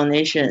the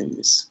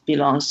donations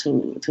belongs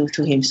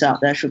to himself.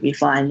 That should be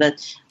fine.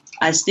 But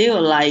I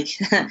still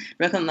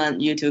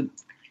recommend you to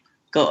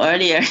go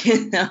earlier.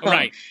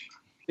 Right.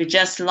 We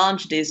just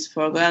launched this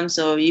program,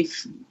 so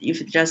if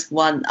just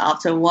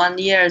after 1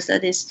 year,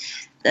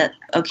 that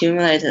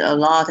accumulated a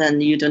lot,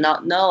 and you do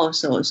not know,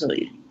 so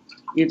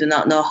you do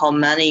not know how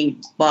many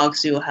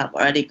bucks you have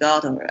already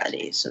got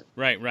already. So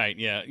right,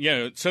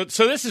 yeah. So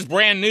this is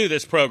brand new,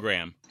 this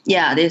program.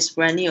 Yeah, this is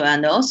brand new,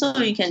 and also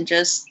you can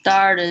just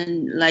start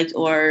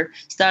or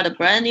start a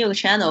brand new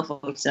channel. For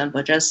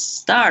example, just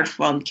start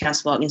from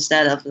Castbox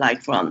instead of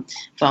from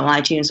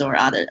iTunes or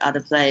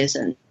other place,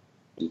 and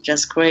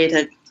just create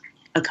an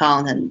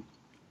account, and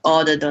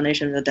all the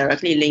donations will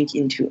directly link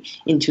into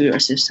your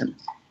system.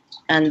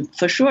 And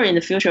for sure, in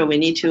the future, we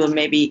need to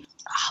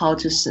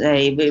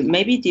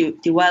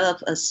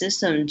develop a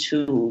system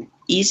to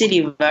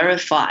easily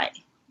verify.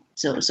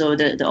 So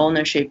the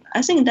ownership.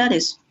 I think that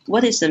is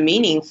what is the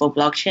meaning for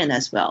blockchain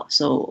as well.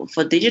 So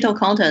for digital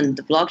content,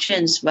 the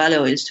blockchain's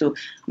value is to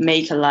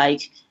make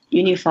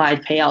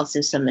unified payout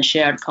system, a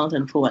shared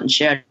content pool, and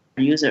shared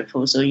user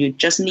pool. So you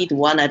just need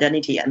one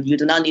identity, and you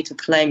do not need to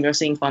claim your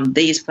thing from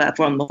this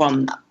platform or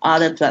from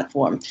other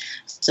platform.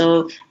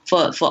 So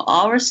for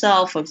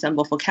ourselves, for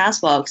example, for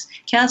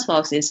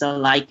Castbox is a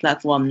like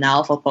platform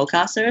now for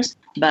podcasters.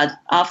 But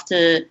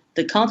after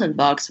the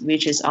ContentBox,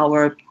 which is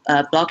our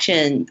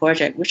blockchain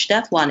project, which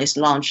that one is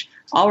launched,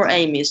 our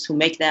aim is to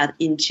make that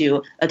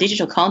into a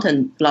digital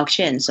content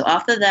blockchain. So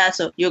after that,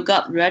 so you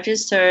got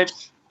registered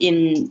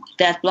in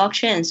that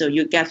blockchain, so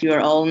you get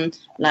your own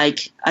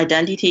like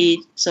identity.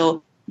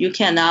 So you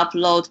can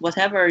upload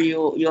whatever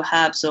you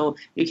have. So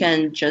you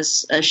can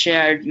just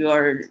share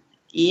your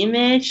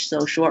image,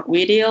 so short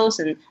videos,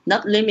 and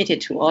not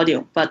limited to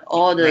audio, but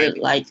all the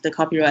like the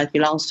copyright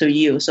belongs to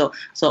you. So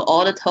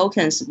all the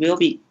tokens will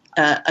be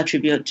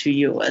attributed to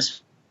you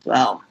as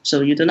well.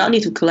 So you do not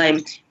need to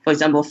claim, for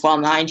example,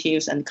 from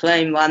iTunes and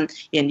claim one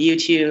in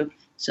YouTube.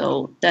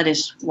 So that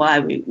is why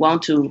we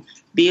want to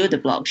build the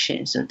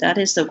blockchain. So that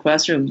is the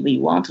question we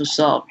want to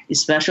solve,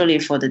 especially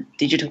for the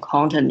digital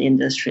content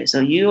industry.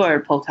 So you are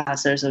a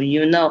podcaster, so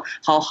you know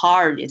how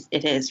hard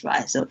it is,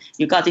 right? So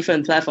you got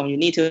different platforms. You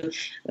need to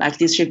like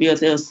distribute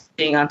those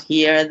things on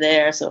here,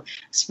 there. So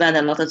spend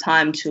a lot of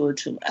time to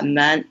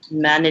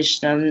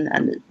manage them,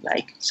 and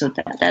like so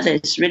that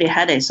is really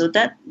headache. So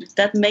that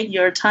make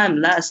your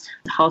time less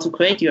how to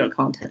create your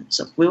content.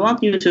 So we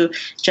want you to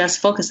just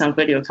focus on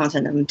creating your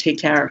content, and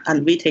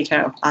we take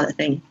care of other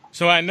things.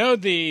 So I know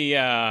the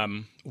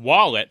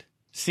wallet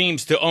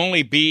seems to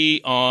only be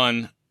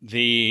on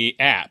the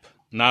app,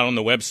 not on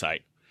the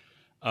website,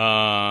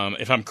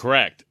 if I'm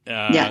correct.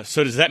 Yeah.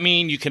 So does that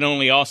mean you can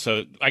only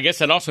also – I guess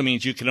that also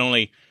means you can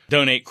only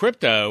donate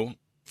crypto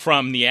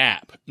from the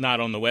app, not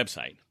on the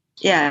website.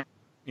 Yeah.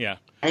 Yeah.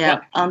 Yeah.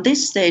 Well, on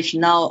this stage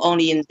now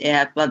only in the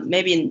app, but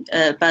maybe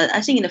but I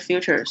think in the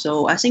future.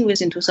 So I think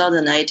within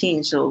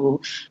 2019,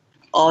 so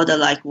all the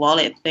like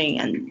wallet thing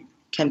and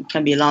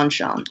can be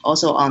launched on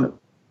the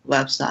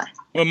website.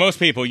 Well, most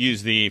people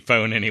use the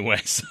phone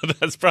anyway, so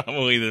that's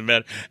probably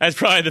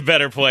the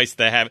better place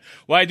to have it.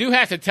 Well, I do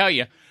have to tell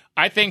you,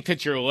 I think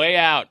that your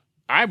layout,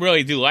 I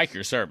really do like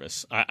your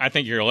service. I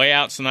think your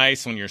layout's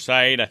nice on your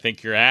site. I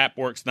think your app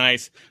works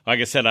nice.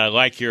 Like I said, I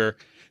like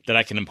that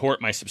I can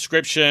import my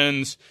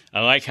subscriptions.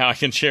 I like how I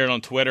can share it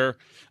on Twitter.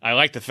 I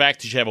like the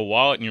fact that you have a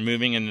wallet and you're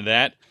moving into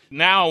that.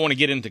 Now I want to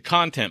get into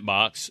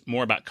ContentBox,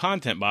 more about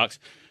ContentBox.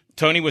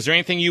 Tony, was there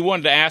anything you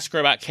wanted to ask her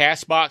about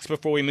Castbox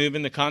before we move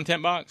into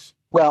ContentBox?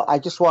 Well, I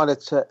just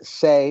wanted to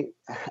say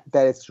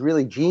that it's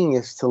really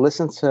genius to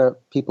listen to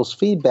people's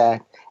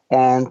feedback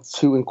and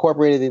to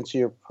incorporate it into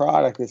your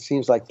product. It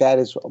seems like that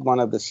is one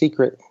of the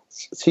secrets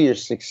to your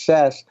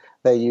success,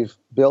 that you've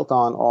built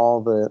on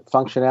all the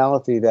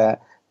functionality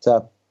that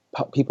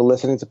people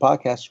listening to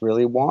podcasts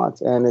really want,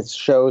 and it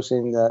shows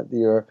in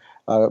your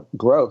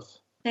growth.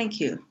 Thank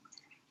you.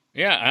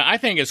 Yeah, I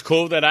think it's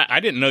cool that I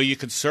didn't know you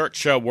could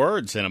search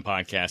words in a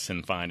podcast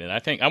and find it. I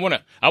think I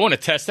want to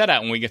test that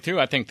out when we get through.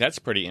 I think that's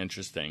pretty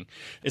interesting.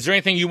 Is there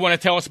anything you want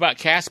to tell us about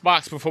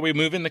Castbox before we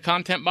move into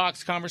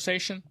ContentBox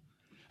conversation?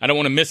 I don't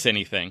want to miss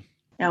anything.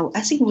 No,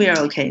 I think we are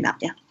okay now.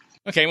 Yeah.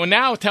 Okay, well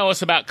now tell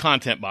us about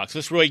ContentBox.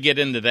 Let's really get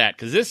into that,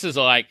 because this is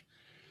like,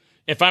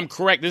 if I'm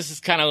correct, this is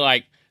kind of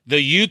like the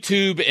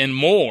YouTube and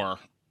more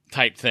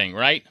type thing,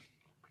 right?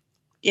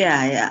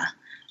 Yeah.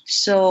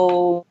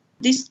 So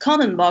this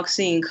ContentBox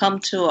thing come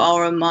to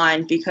our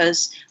mind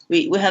because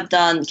we have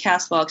done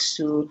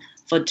Castbox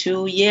for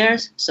 2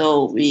 years.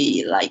 So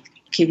we like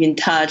keep in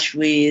touch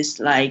with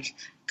like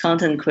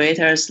content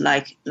creators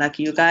like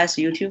you guys,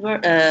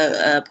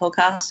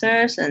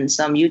 podcasters, and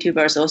some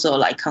YouTubers also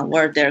like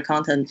convert their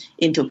content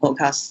into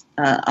podcasts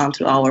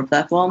onto our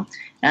platform.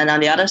 And on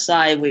the other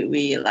side,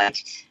 we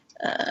like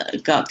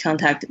got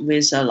contact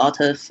with a lot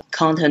of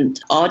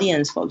content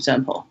audience, for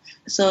example.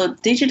 So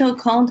digital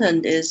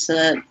content is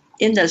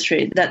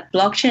industry that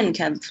blockchain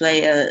can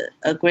play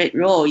a great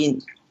role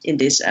in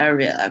this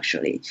area,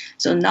 actually.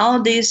 So now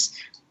this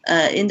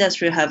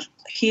industry have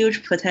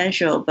huge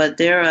potential, but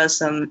there are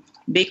some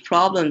big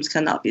problems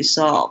cannot be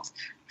solved.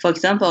 For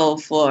example,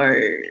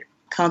 for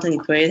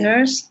content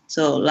creators,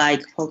 so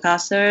like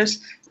podcasters,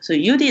 so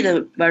you did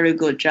a very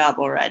good job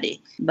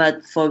already.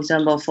 But for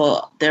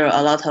example, there are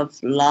a lot of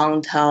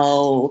long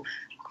tail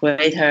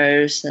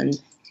creators, and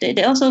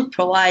they also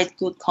provide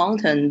good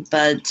content,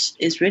 but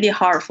it's really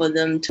hard for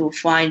them to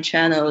find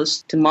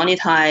channels to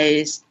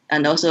monetize.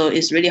 And also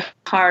it's really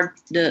hard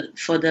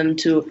for them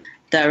to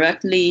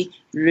directly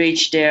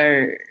reach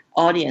their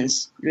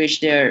audience,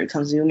 reach their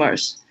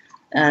consumers.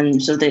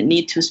 And so they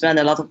need to spend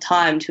a lot of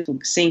time to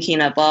thinking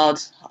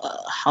about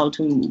how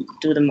to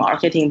do the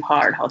marketing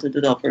part, how to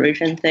do the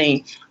operation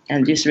thing.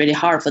 And it's really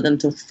hard for them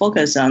to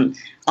focus on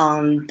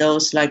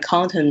those like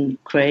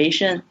content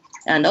creation.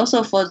 And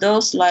also for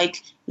those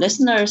like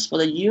listeners, for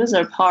the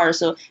user part,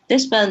 so they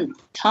spend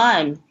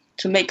time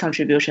to make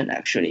contribution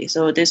actually.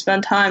 So they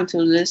spend time to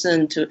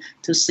listen,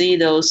 to see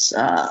those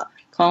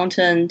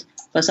content,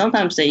 but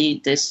sometimes they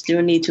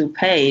still need to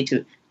pay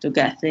to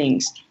get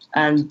things.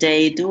 And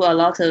they do a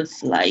lot of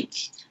like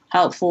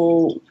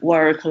helpful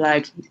work,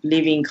 like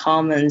leaving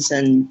comments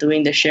and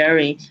doing the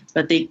sharing,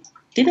 but they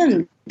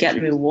didn't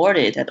get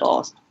rewarded at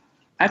all.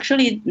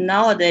 Actually,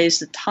 nowadays,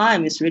 the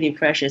time is really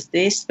precious.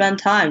 They spend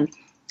time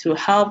to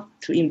help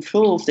to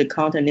improve the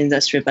content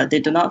industry, but they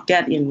do not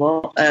get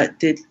involved.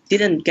 They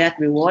didn't get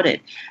rewarded.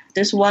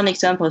 There's one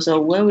example. So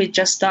when we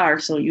just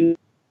start, so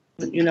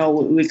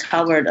we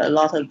covered a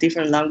lot of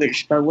different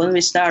language. But when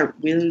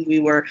we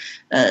were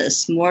a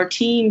small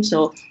team,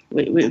 so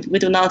we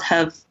do not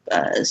have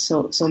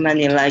so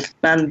many like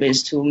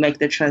bandwidth to make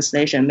the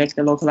translation, make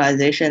the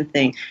localization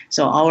thing.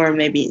 So our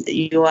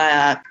maybe UI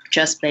are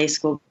just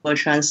basic Google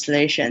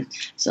translation.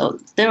 So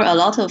there are a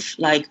lot of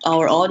like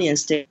our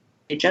audience. They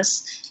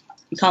just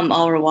become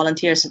our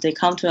volunteers. They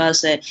come to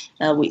us and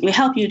say, we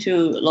help you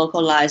to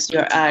localize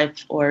your app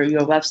or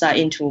your website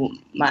into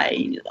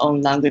my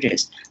own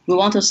languages. We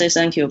want to say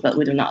thank you, but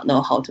we do not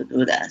know how to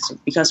do that. So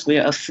because we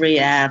are a free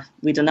app,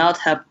 we do not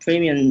have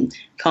premium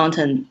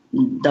content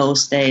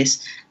those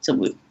days. So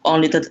the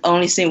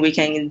only thing we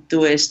can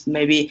do is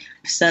maybe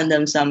send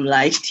them some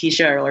like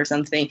T-shirt or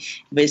something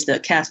with the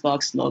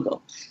Castbox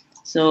logo.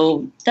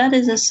 So that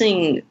is a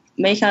thing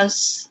make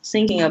us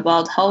thinking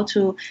about how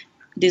to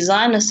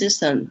design a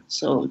system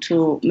so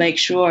to make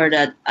sure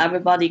that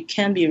everybody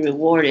can be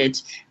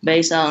rewarded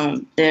based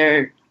on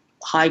their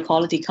high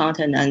quality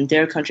content and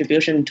their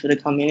contribution to the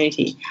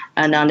community.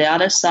 And on the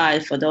other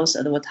side, for those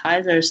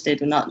advertisers, they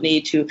do not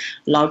need to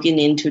log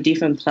into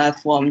different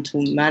platforms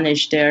to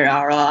manage their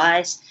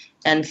ROIs.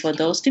 And for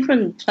those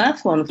different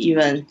platforms,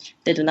 even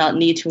they do not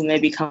need to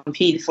maybe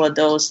compete for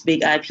those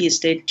big IPs.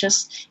 They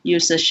just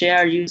use a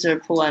shared user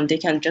pool and they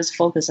can just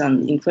focus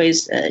on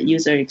increased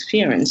user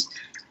experience.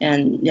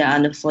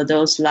 And for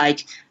those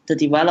like the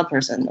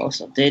developers, and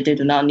also they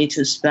do not need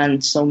to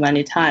spend so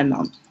many time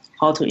on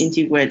how to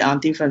integrate on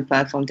different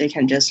platforms. They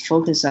can just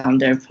focus on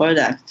their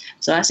product.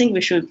 So I think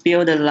we should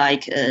build a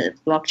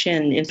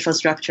blockchain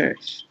infrastructure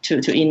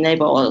to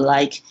enable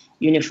a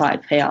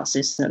unified payout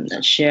system,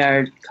 a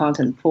shared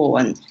content pool,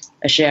 and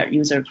a shared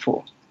user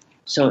pool.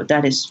 So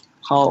that is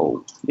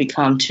how we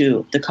come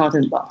to the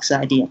ContentBox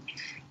idea.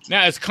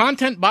 Now, is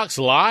ContentBox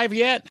live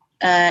yet?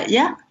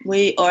 Yeah,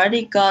 we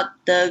already got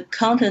the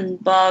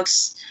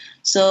ContentBox.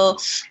 So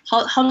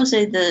how to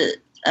say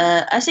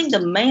I think the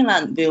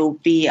mainland will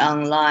be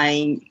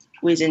online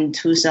within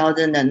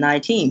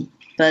 2019.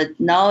 But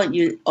now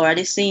you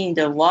already seeing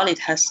the wallet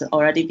has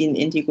already been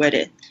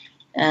integrated.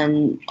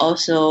 And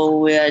also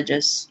we are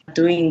just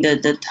doing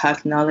the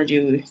technology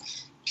we're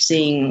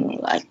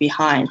seeing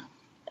behind.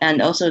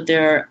 And also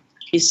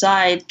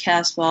beside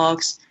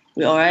Castbox,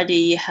 we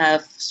already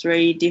have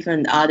 3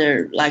 different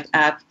other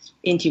app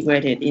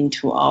integrated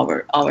into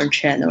our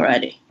chain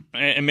already.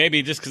 And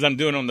maybe just because I'm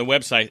doing it on the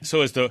website,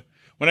 so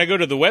when I go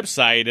to the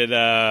website, it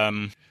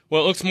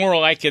looks more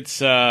like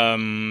it's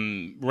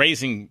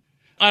raising.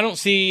 I don't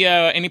see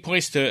any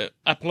place to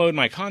upload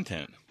my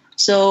content.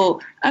 So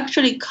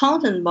actually,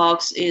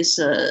 ContentBox is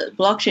a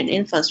blockchain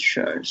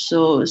infrastructure.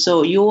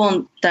 So you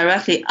won't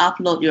directly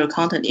upload your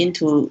content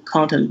into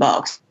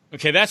ContentBox.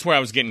 Okay, that's where I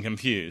was getting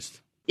confused.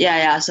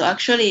 Yeah. So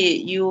actually,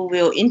 you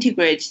will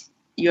integrate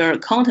your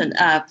content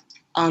app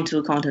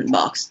onto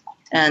ContentBox.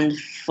 And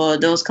for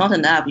those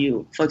content app,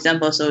 for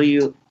example, so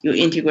you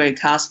integrate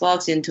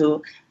Castbox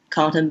into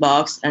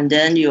ContentBox, and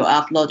then you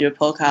upload your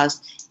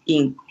podcast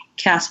in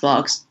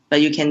Castbox,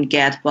 but you can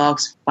get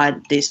box by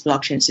this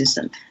blockchain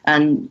system.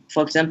 And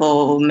for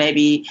example,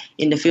 maybe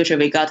in the future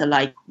we got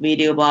a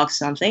video box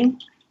something.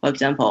 For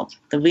example,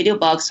 the video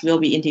box will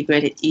be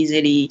integrated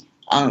easily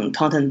on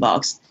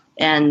ContentBox,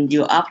 and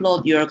you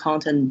upload your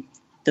content,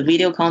 the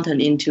video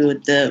content, into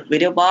the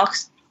video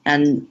box,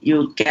 and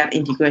you get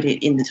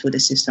integrated into the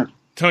system.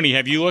 Tony,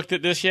 have you looked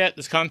at this yet,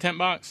 this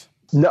ContentBox?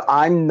 No,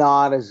 I'm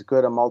not as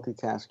good a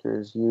multitasker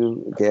as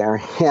you,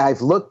 Gary.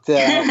 I've looked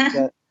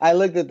at I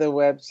looked at the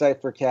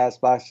website for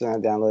Castbox, and I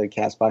downloaded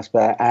Castbox,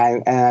 but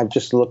I've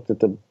just looked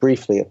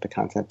briefly at the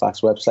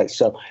ContentBox website.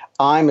 So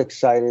I'm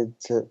excited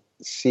to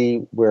see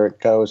where it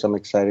goes. I'm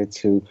excited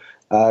to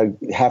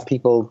have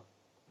people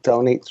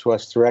donate to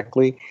us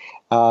directly.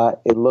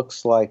 It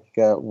looks like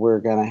we're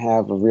going to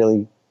have a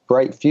really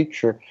bright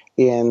future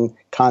in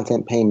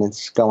content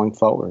payments going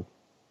forward.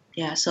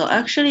 Yeah, so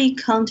actually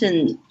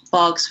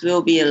ContentBox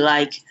will be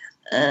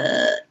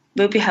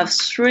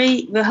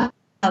we'll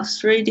have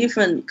 3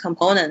 different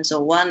components. So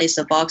one is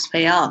the box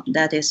payout,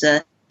 that is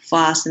a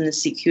fast and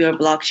secure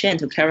blockchain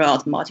to carry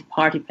out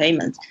multi-party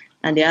payments.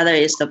 And the other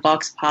is the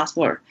box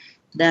password,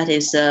 that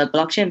is a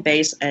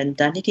blockchain-based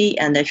identity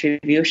and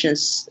attribution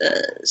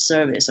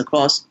service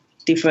across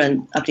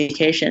different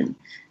applications.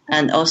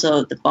 And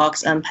also the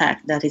box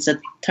unpack, that is a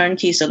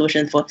turnkey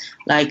solution for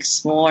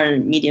small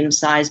and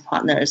medium-sized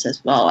partners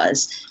as well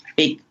as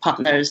big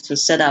partners to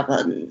set up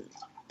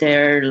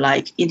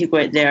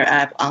integrate their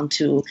app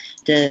onto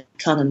the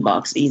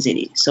ContentBox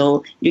easily.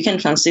 So you can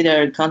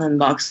consider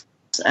ContentBox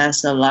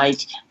as a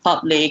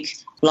public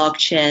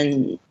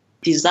blockchain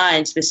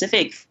design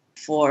specific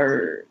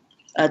for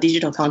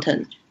digital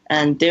content.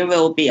 And there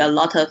will be a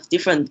lot of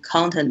different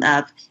content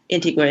app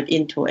integrated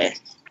into it.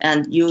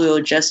 And you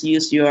will just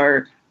use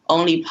your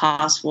only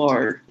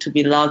password to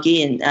be logged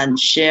in and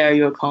share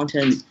your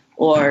content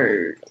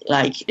or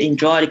like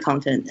enjoy the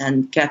content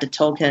and get the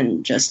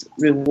token just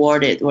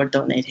rewarded or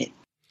donated.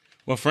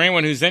 Well, for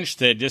anyone who's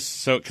interested,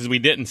 just so because we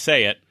didn't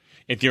say it,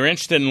 if you're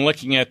interested in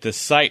looking at the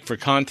site for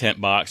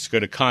ContentBox, go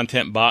to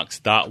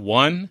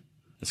contentbox.one.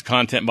 It's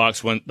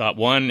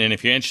contentbox1.1. And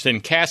if you're interested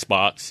in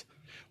Castbox,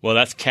 well,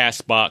 that's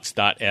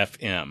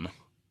castbox.fm.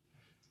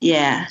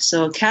 Yeah,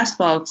 so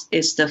Castbox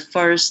is the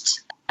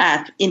first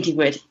app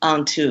integrated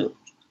onto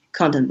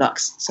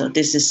ContentBox. So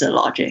this is the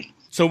logic.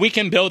 So we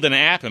can build an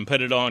app and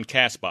put it on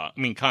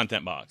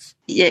ContentBox.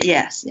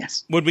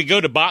 Yes. Would we go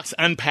to Box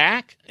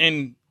Unpack,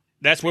 and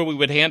that's where we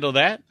would handle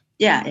that?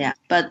 Yeah.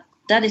 But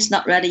that is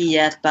not ready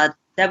yet, but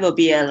that will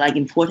be a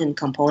important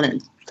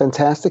component.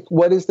 Fantastic.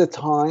 What is the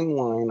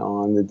timeline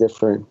on the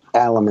different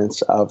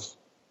elements of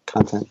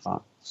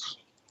ContentBox?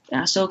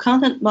 Yeah, so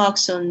ContentBox,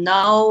 so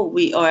now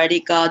we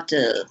already got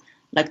the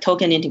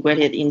token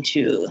integrated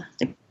into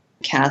the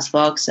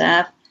Castbox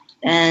app,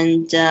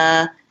 and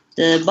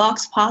the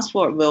box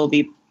passport will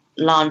be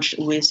launched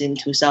within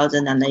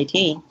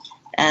 2018.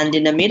 And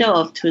in the middle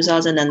of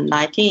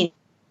 2019,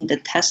 the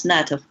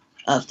testnet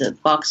of the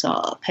box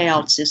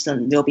payout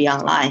system will be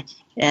online.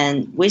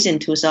 And within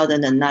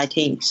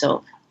 2019,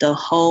 so the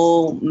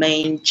whole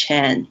main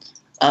chain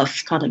of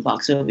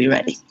ContentBox will be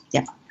ready.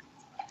 Yeah.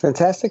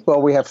 Fantastic.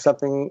 Well, we have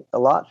a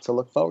lot to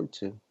look forward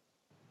to.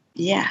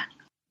 Yeah.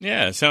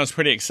 Yeah, it sounds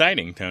pretty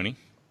exciting, Tony.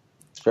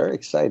 It's very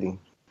exciting.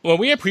 Well,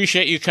 we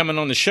appreciate you coming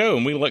on the show,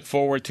 and we look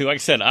forward to, like I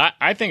said,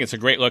 I think it's a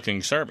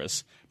great-looking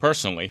service,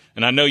 personally.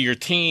 And I know your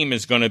team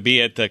is going to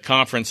be at the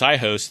conference I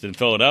host in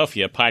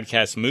Philadelphia,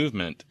 Podcast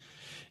Movement,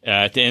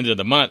 at the end of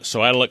the month.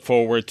 So I look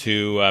forward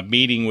to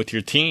meeting with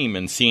your team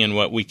and seeing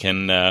what we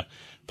can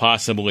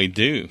possibly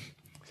do.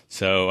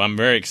 So I'm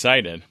very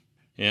excited,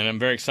 and I'm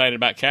very excited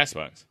about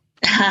Castbox.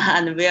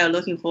 And we are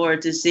looking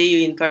forward to see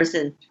you in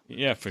person.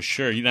 Yeah, for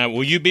sure.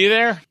 Will you be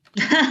there?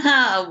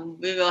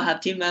 We will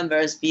have team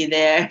members be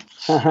there.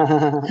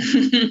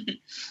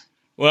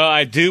 Well,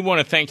 I do want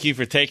to thank you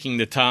for taking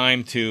the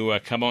time to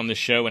come on the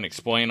show and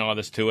explain all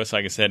this to us.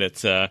 Like I said,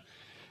 it's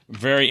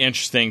very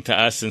interesting to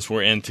us since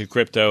we're into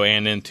crypto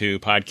and into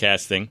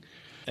podcasting,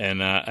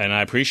 and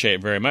I appreciate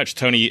it very much.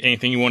 Tony,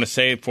 anything you want to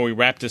say before we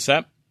wrap this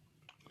up?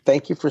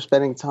 Thank you for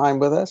spending time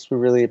with us. We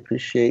really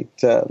appreciate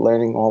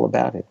learning all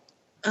about it.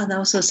 And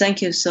also,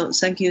 thank you so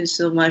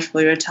much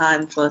for your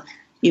time, for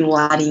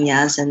inviting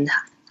us and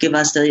give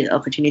us the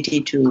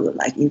opportunity to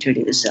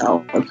introduce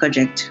our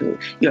project to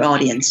your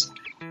audience.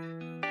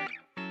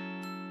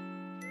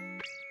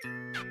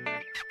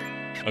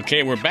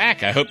 Okay, we're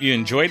back. I hope you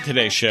enjoyed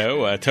today's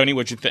show. Tony,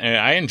 what you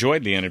I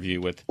enjoyed the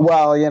interview with.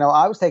 Well,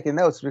 I was taking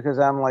notes because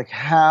I'm like,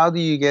 how do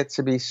you get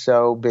to be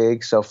so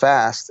big so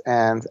fast?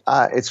 And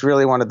it's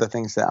really one of the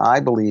things that I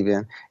believe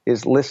in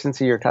is listen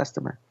to your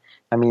customer.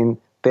 I mean,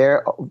 they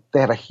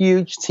have a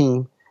huge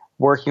team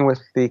working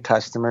with the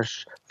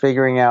customers,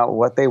 figuring out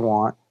what they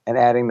want and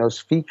adding those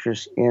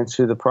features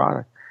into the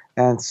product.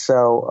 And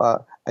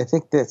so I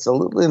think that's a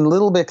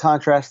little bit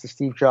contrast to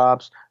Steve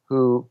Jobs,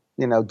 who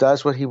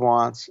does what he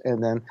wants,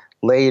 and then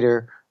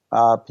later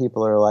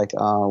people are like,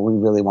 oh, we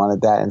really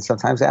wanted that. And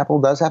sometimes Apple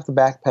does have to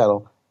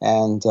backpedal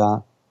and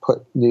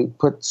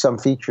put some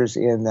features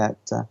in that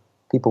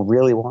people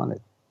really wanted.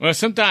 Well,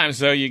 sometimes,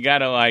 though, you got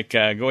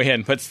to go ahead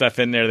and put stuff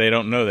in there they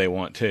don't know they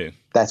want to.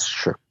 That's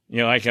true.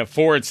 Like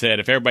Ford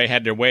said, if everybody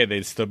had their way,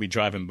 they'd still be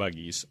driving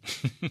buggies.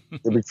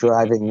 They'd be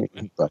driving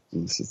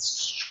buggies.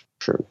 It's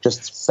true.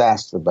 Just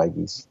faster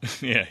buggies.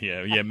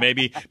 Yeah.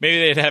 Maybe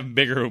they'd have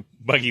bigger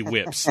buggy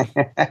whips.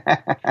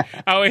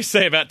 I always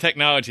say about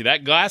technology,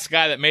 that glass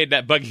guy that made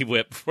that buggy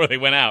whip before they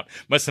went out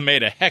must have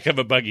made a heck of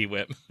a buggy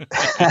whip.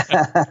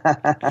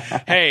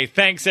 Hey,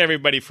 thanks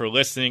everybody for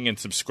listening and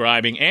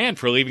subscribing and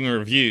for leaving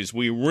reviews.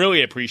 We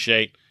really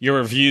appreciate your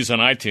reviews on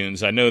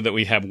iTunes. I know that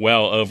we have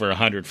well over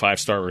 100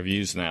 5-star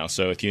reviews now.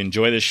 So if you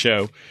enjoy this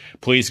show,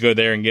 please go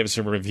there and give us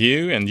a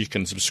review, and you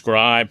can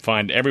subscribe,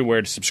 find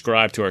everywhere to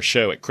subscribe to our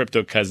show at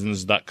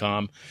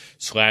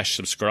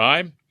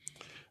cryptocousins.com/subscribe.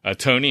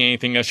 Tony,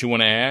 anything else you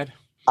want to add?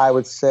 I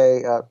would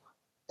say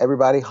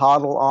everybody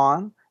hodl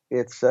on.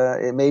 It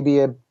may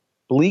be a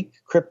bleak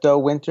crypto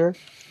winter,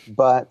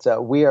 but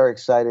we are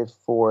excited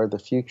for the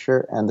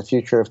future and the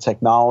future of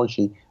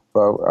technology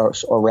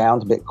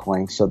around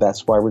Bitcoin. So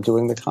that's why we're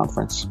doing the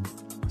conference.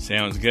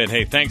 Sounds good.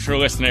 Hey, thanks for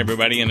listening,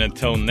 everybody. And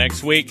until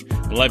next week,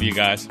 love you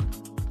guys.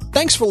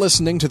 Thanks for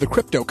listening to the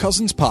Crypto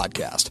Cousins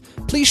podcast.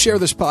 Please share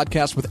this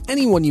podcast with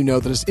anyone you know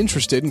that is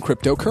interested in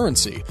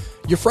cryptocurrency.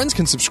 Your friends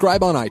can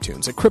subscribe on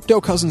iTunes at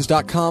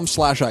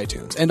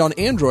cryptocousins.com/iTunes and on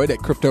Android at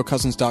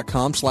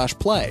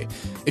cryptocousins.com/play.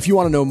 If you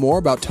want to know more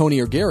about Tony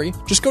or Gary,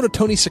 just go to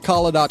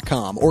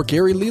tonysakala.com or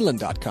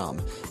garyleland.com.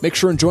 Make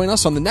sure and join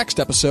us on the next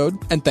episode,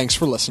 and thanks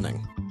for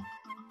listening.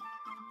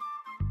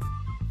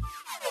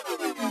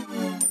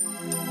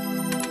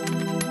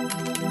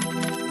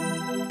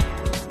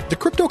 The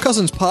Crypto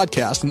Cousins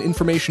podcast and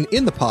information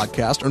in the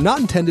podcast are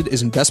not intended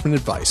as investment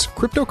advice.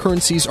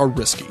 Cryptocurrencies are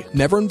risky.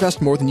 Never invest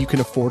more than you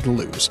can afford to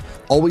lose.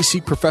 Always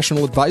seek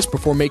professional advice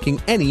before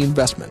making any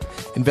investment.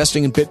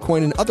 Investing in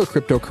Bitcoin and other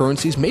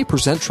cryptocurrencies may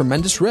present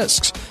tremendous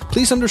risks.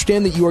 Please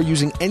understand that you are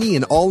using any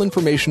and all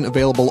information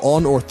available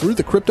on or through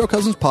the Crypto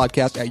Cousins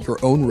podcast at your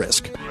own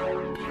risk.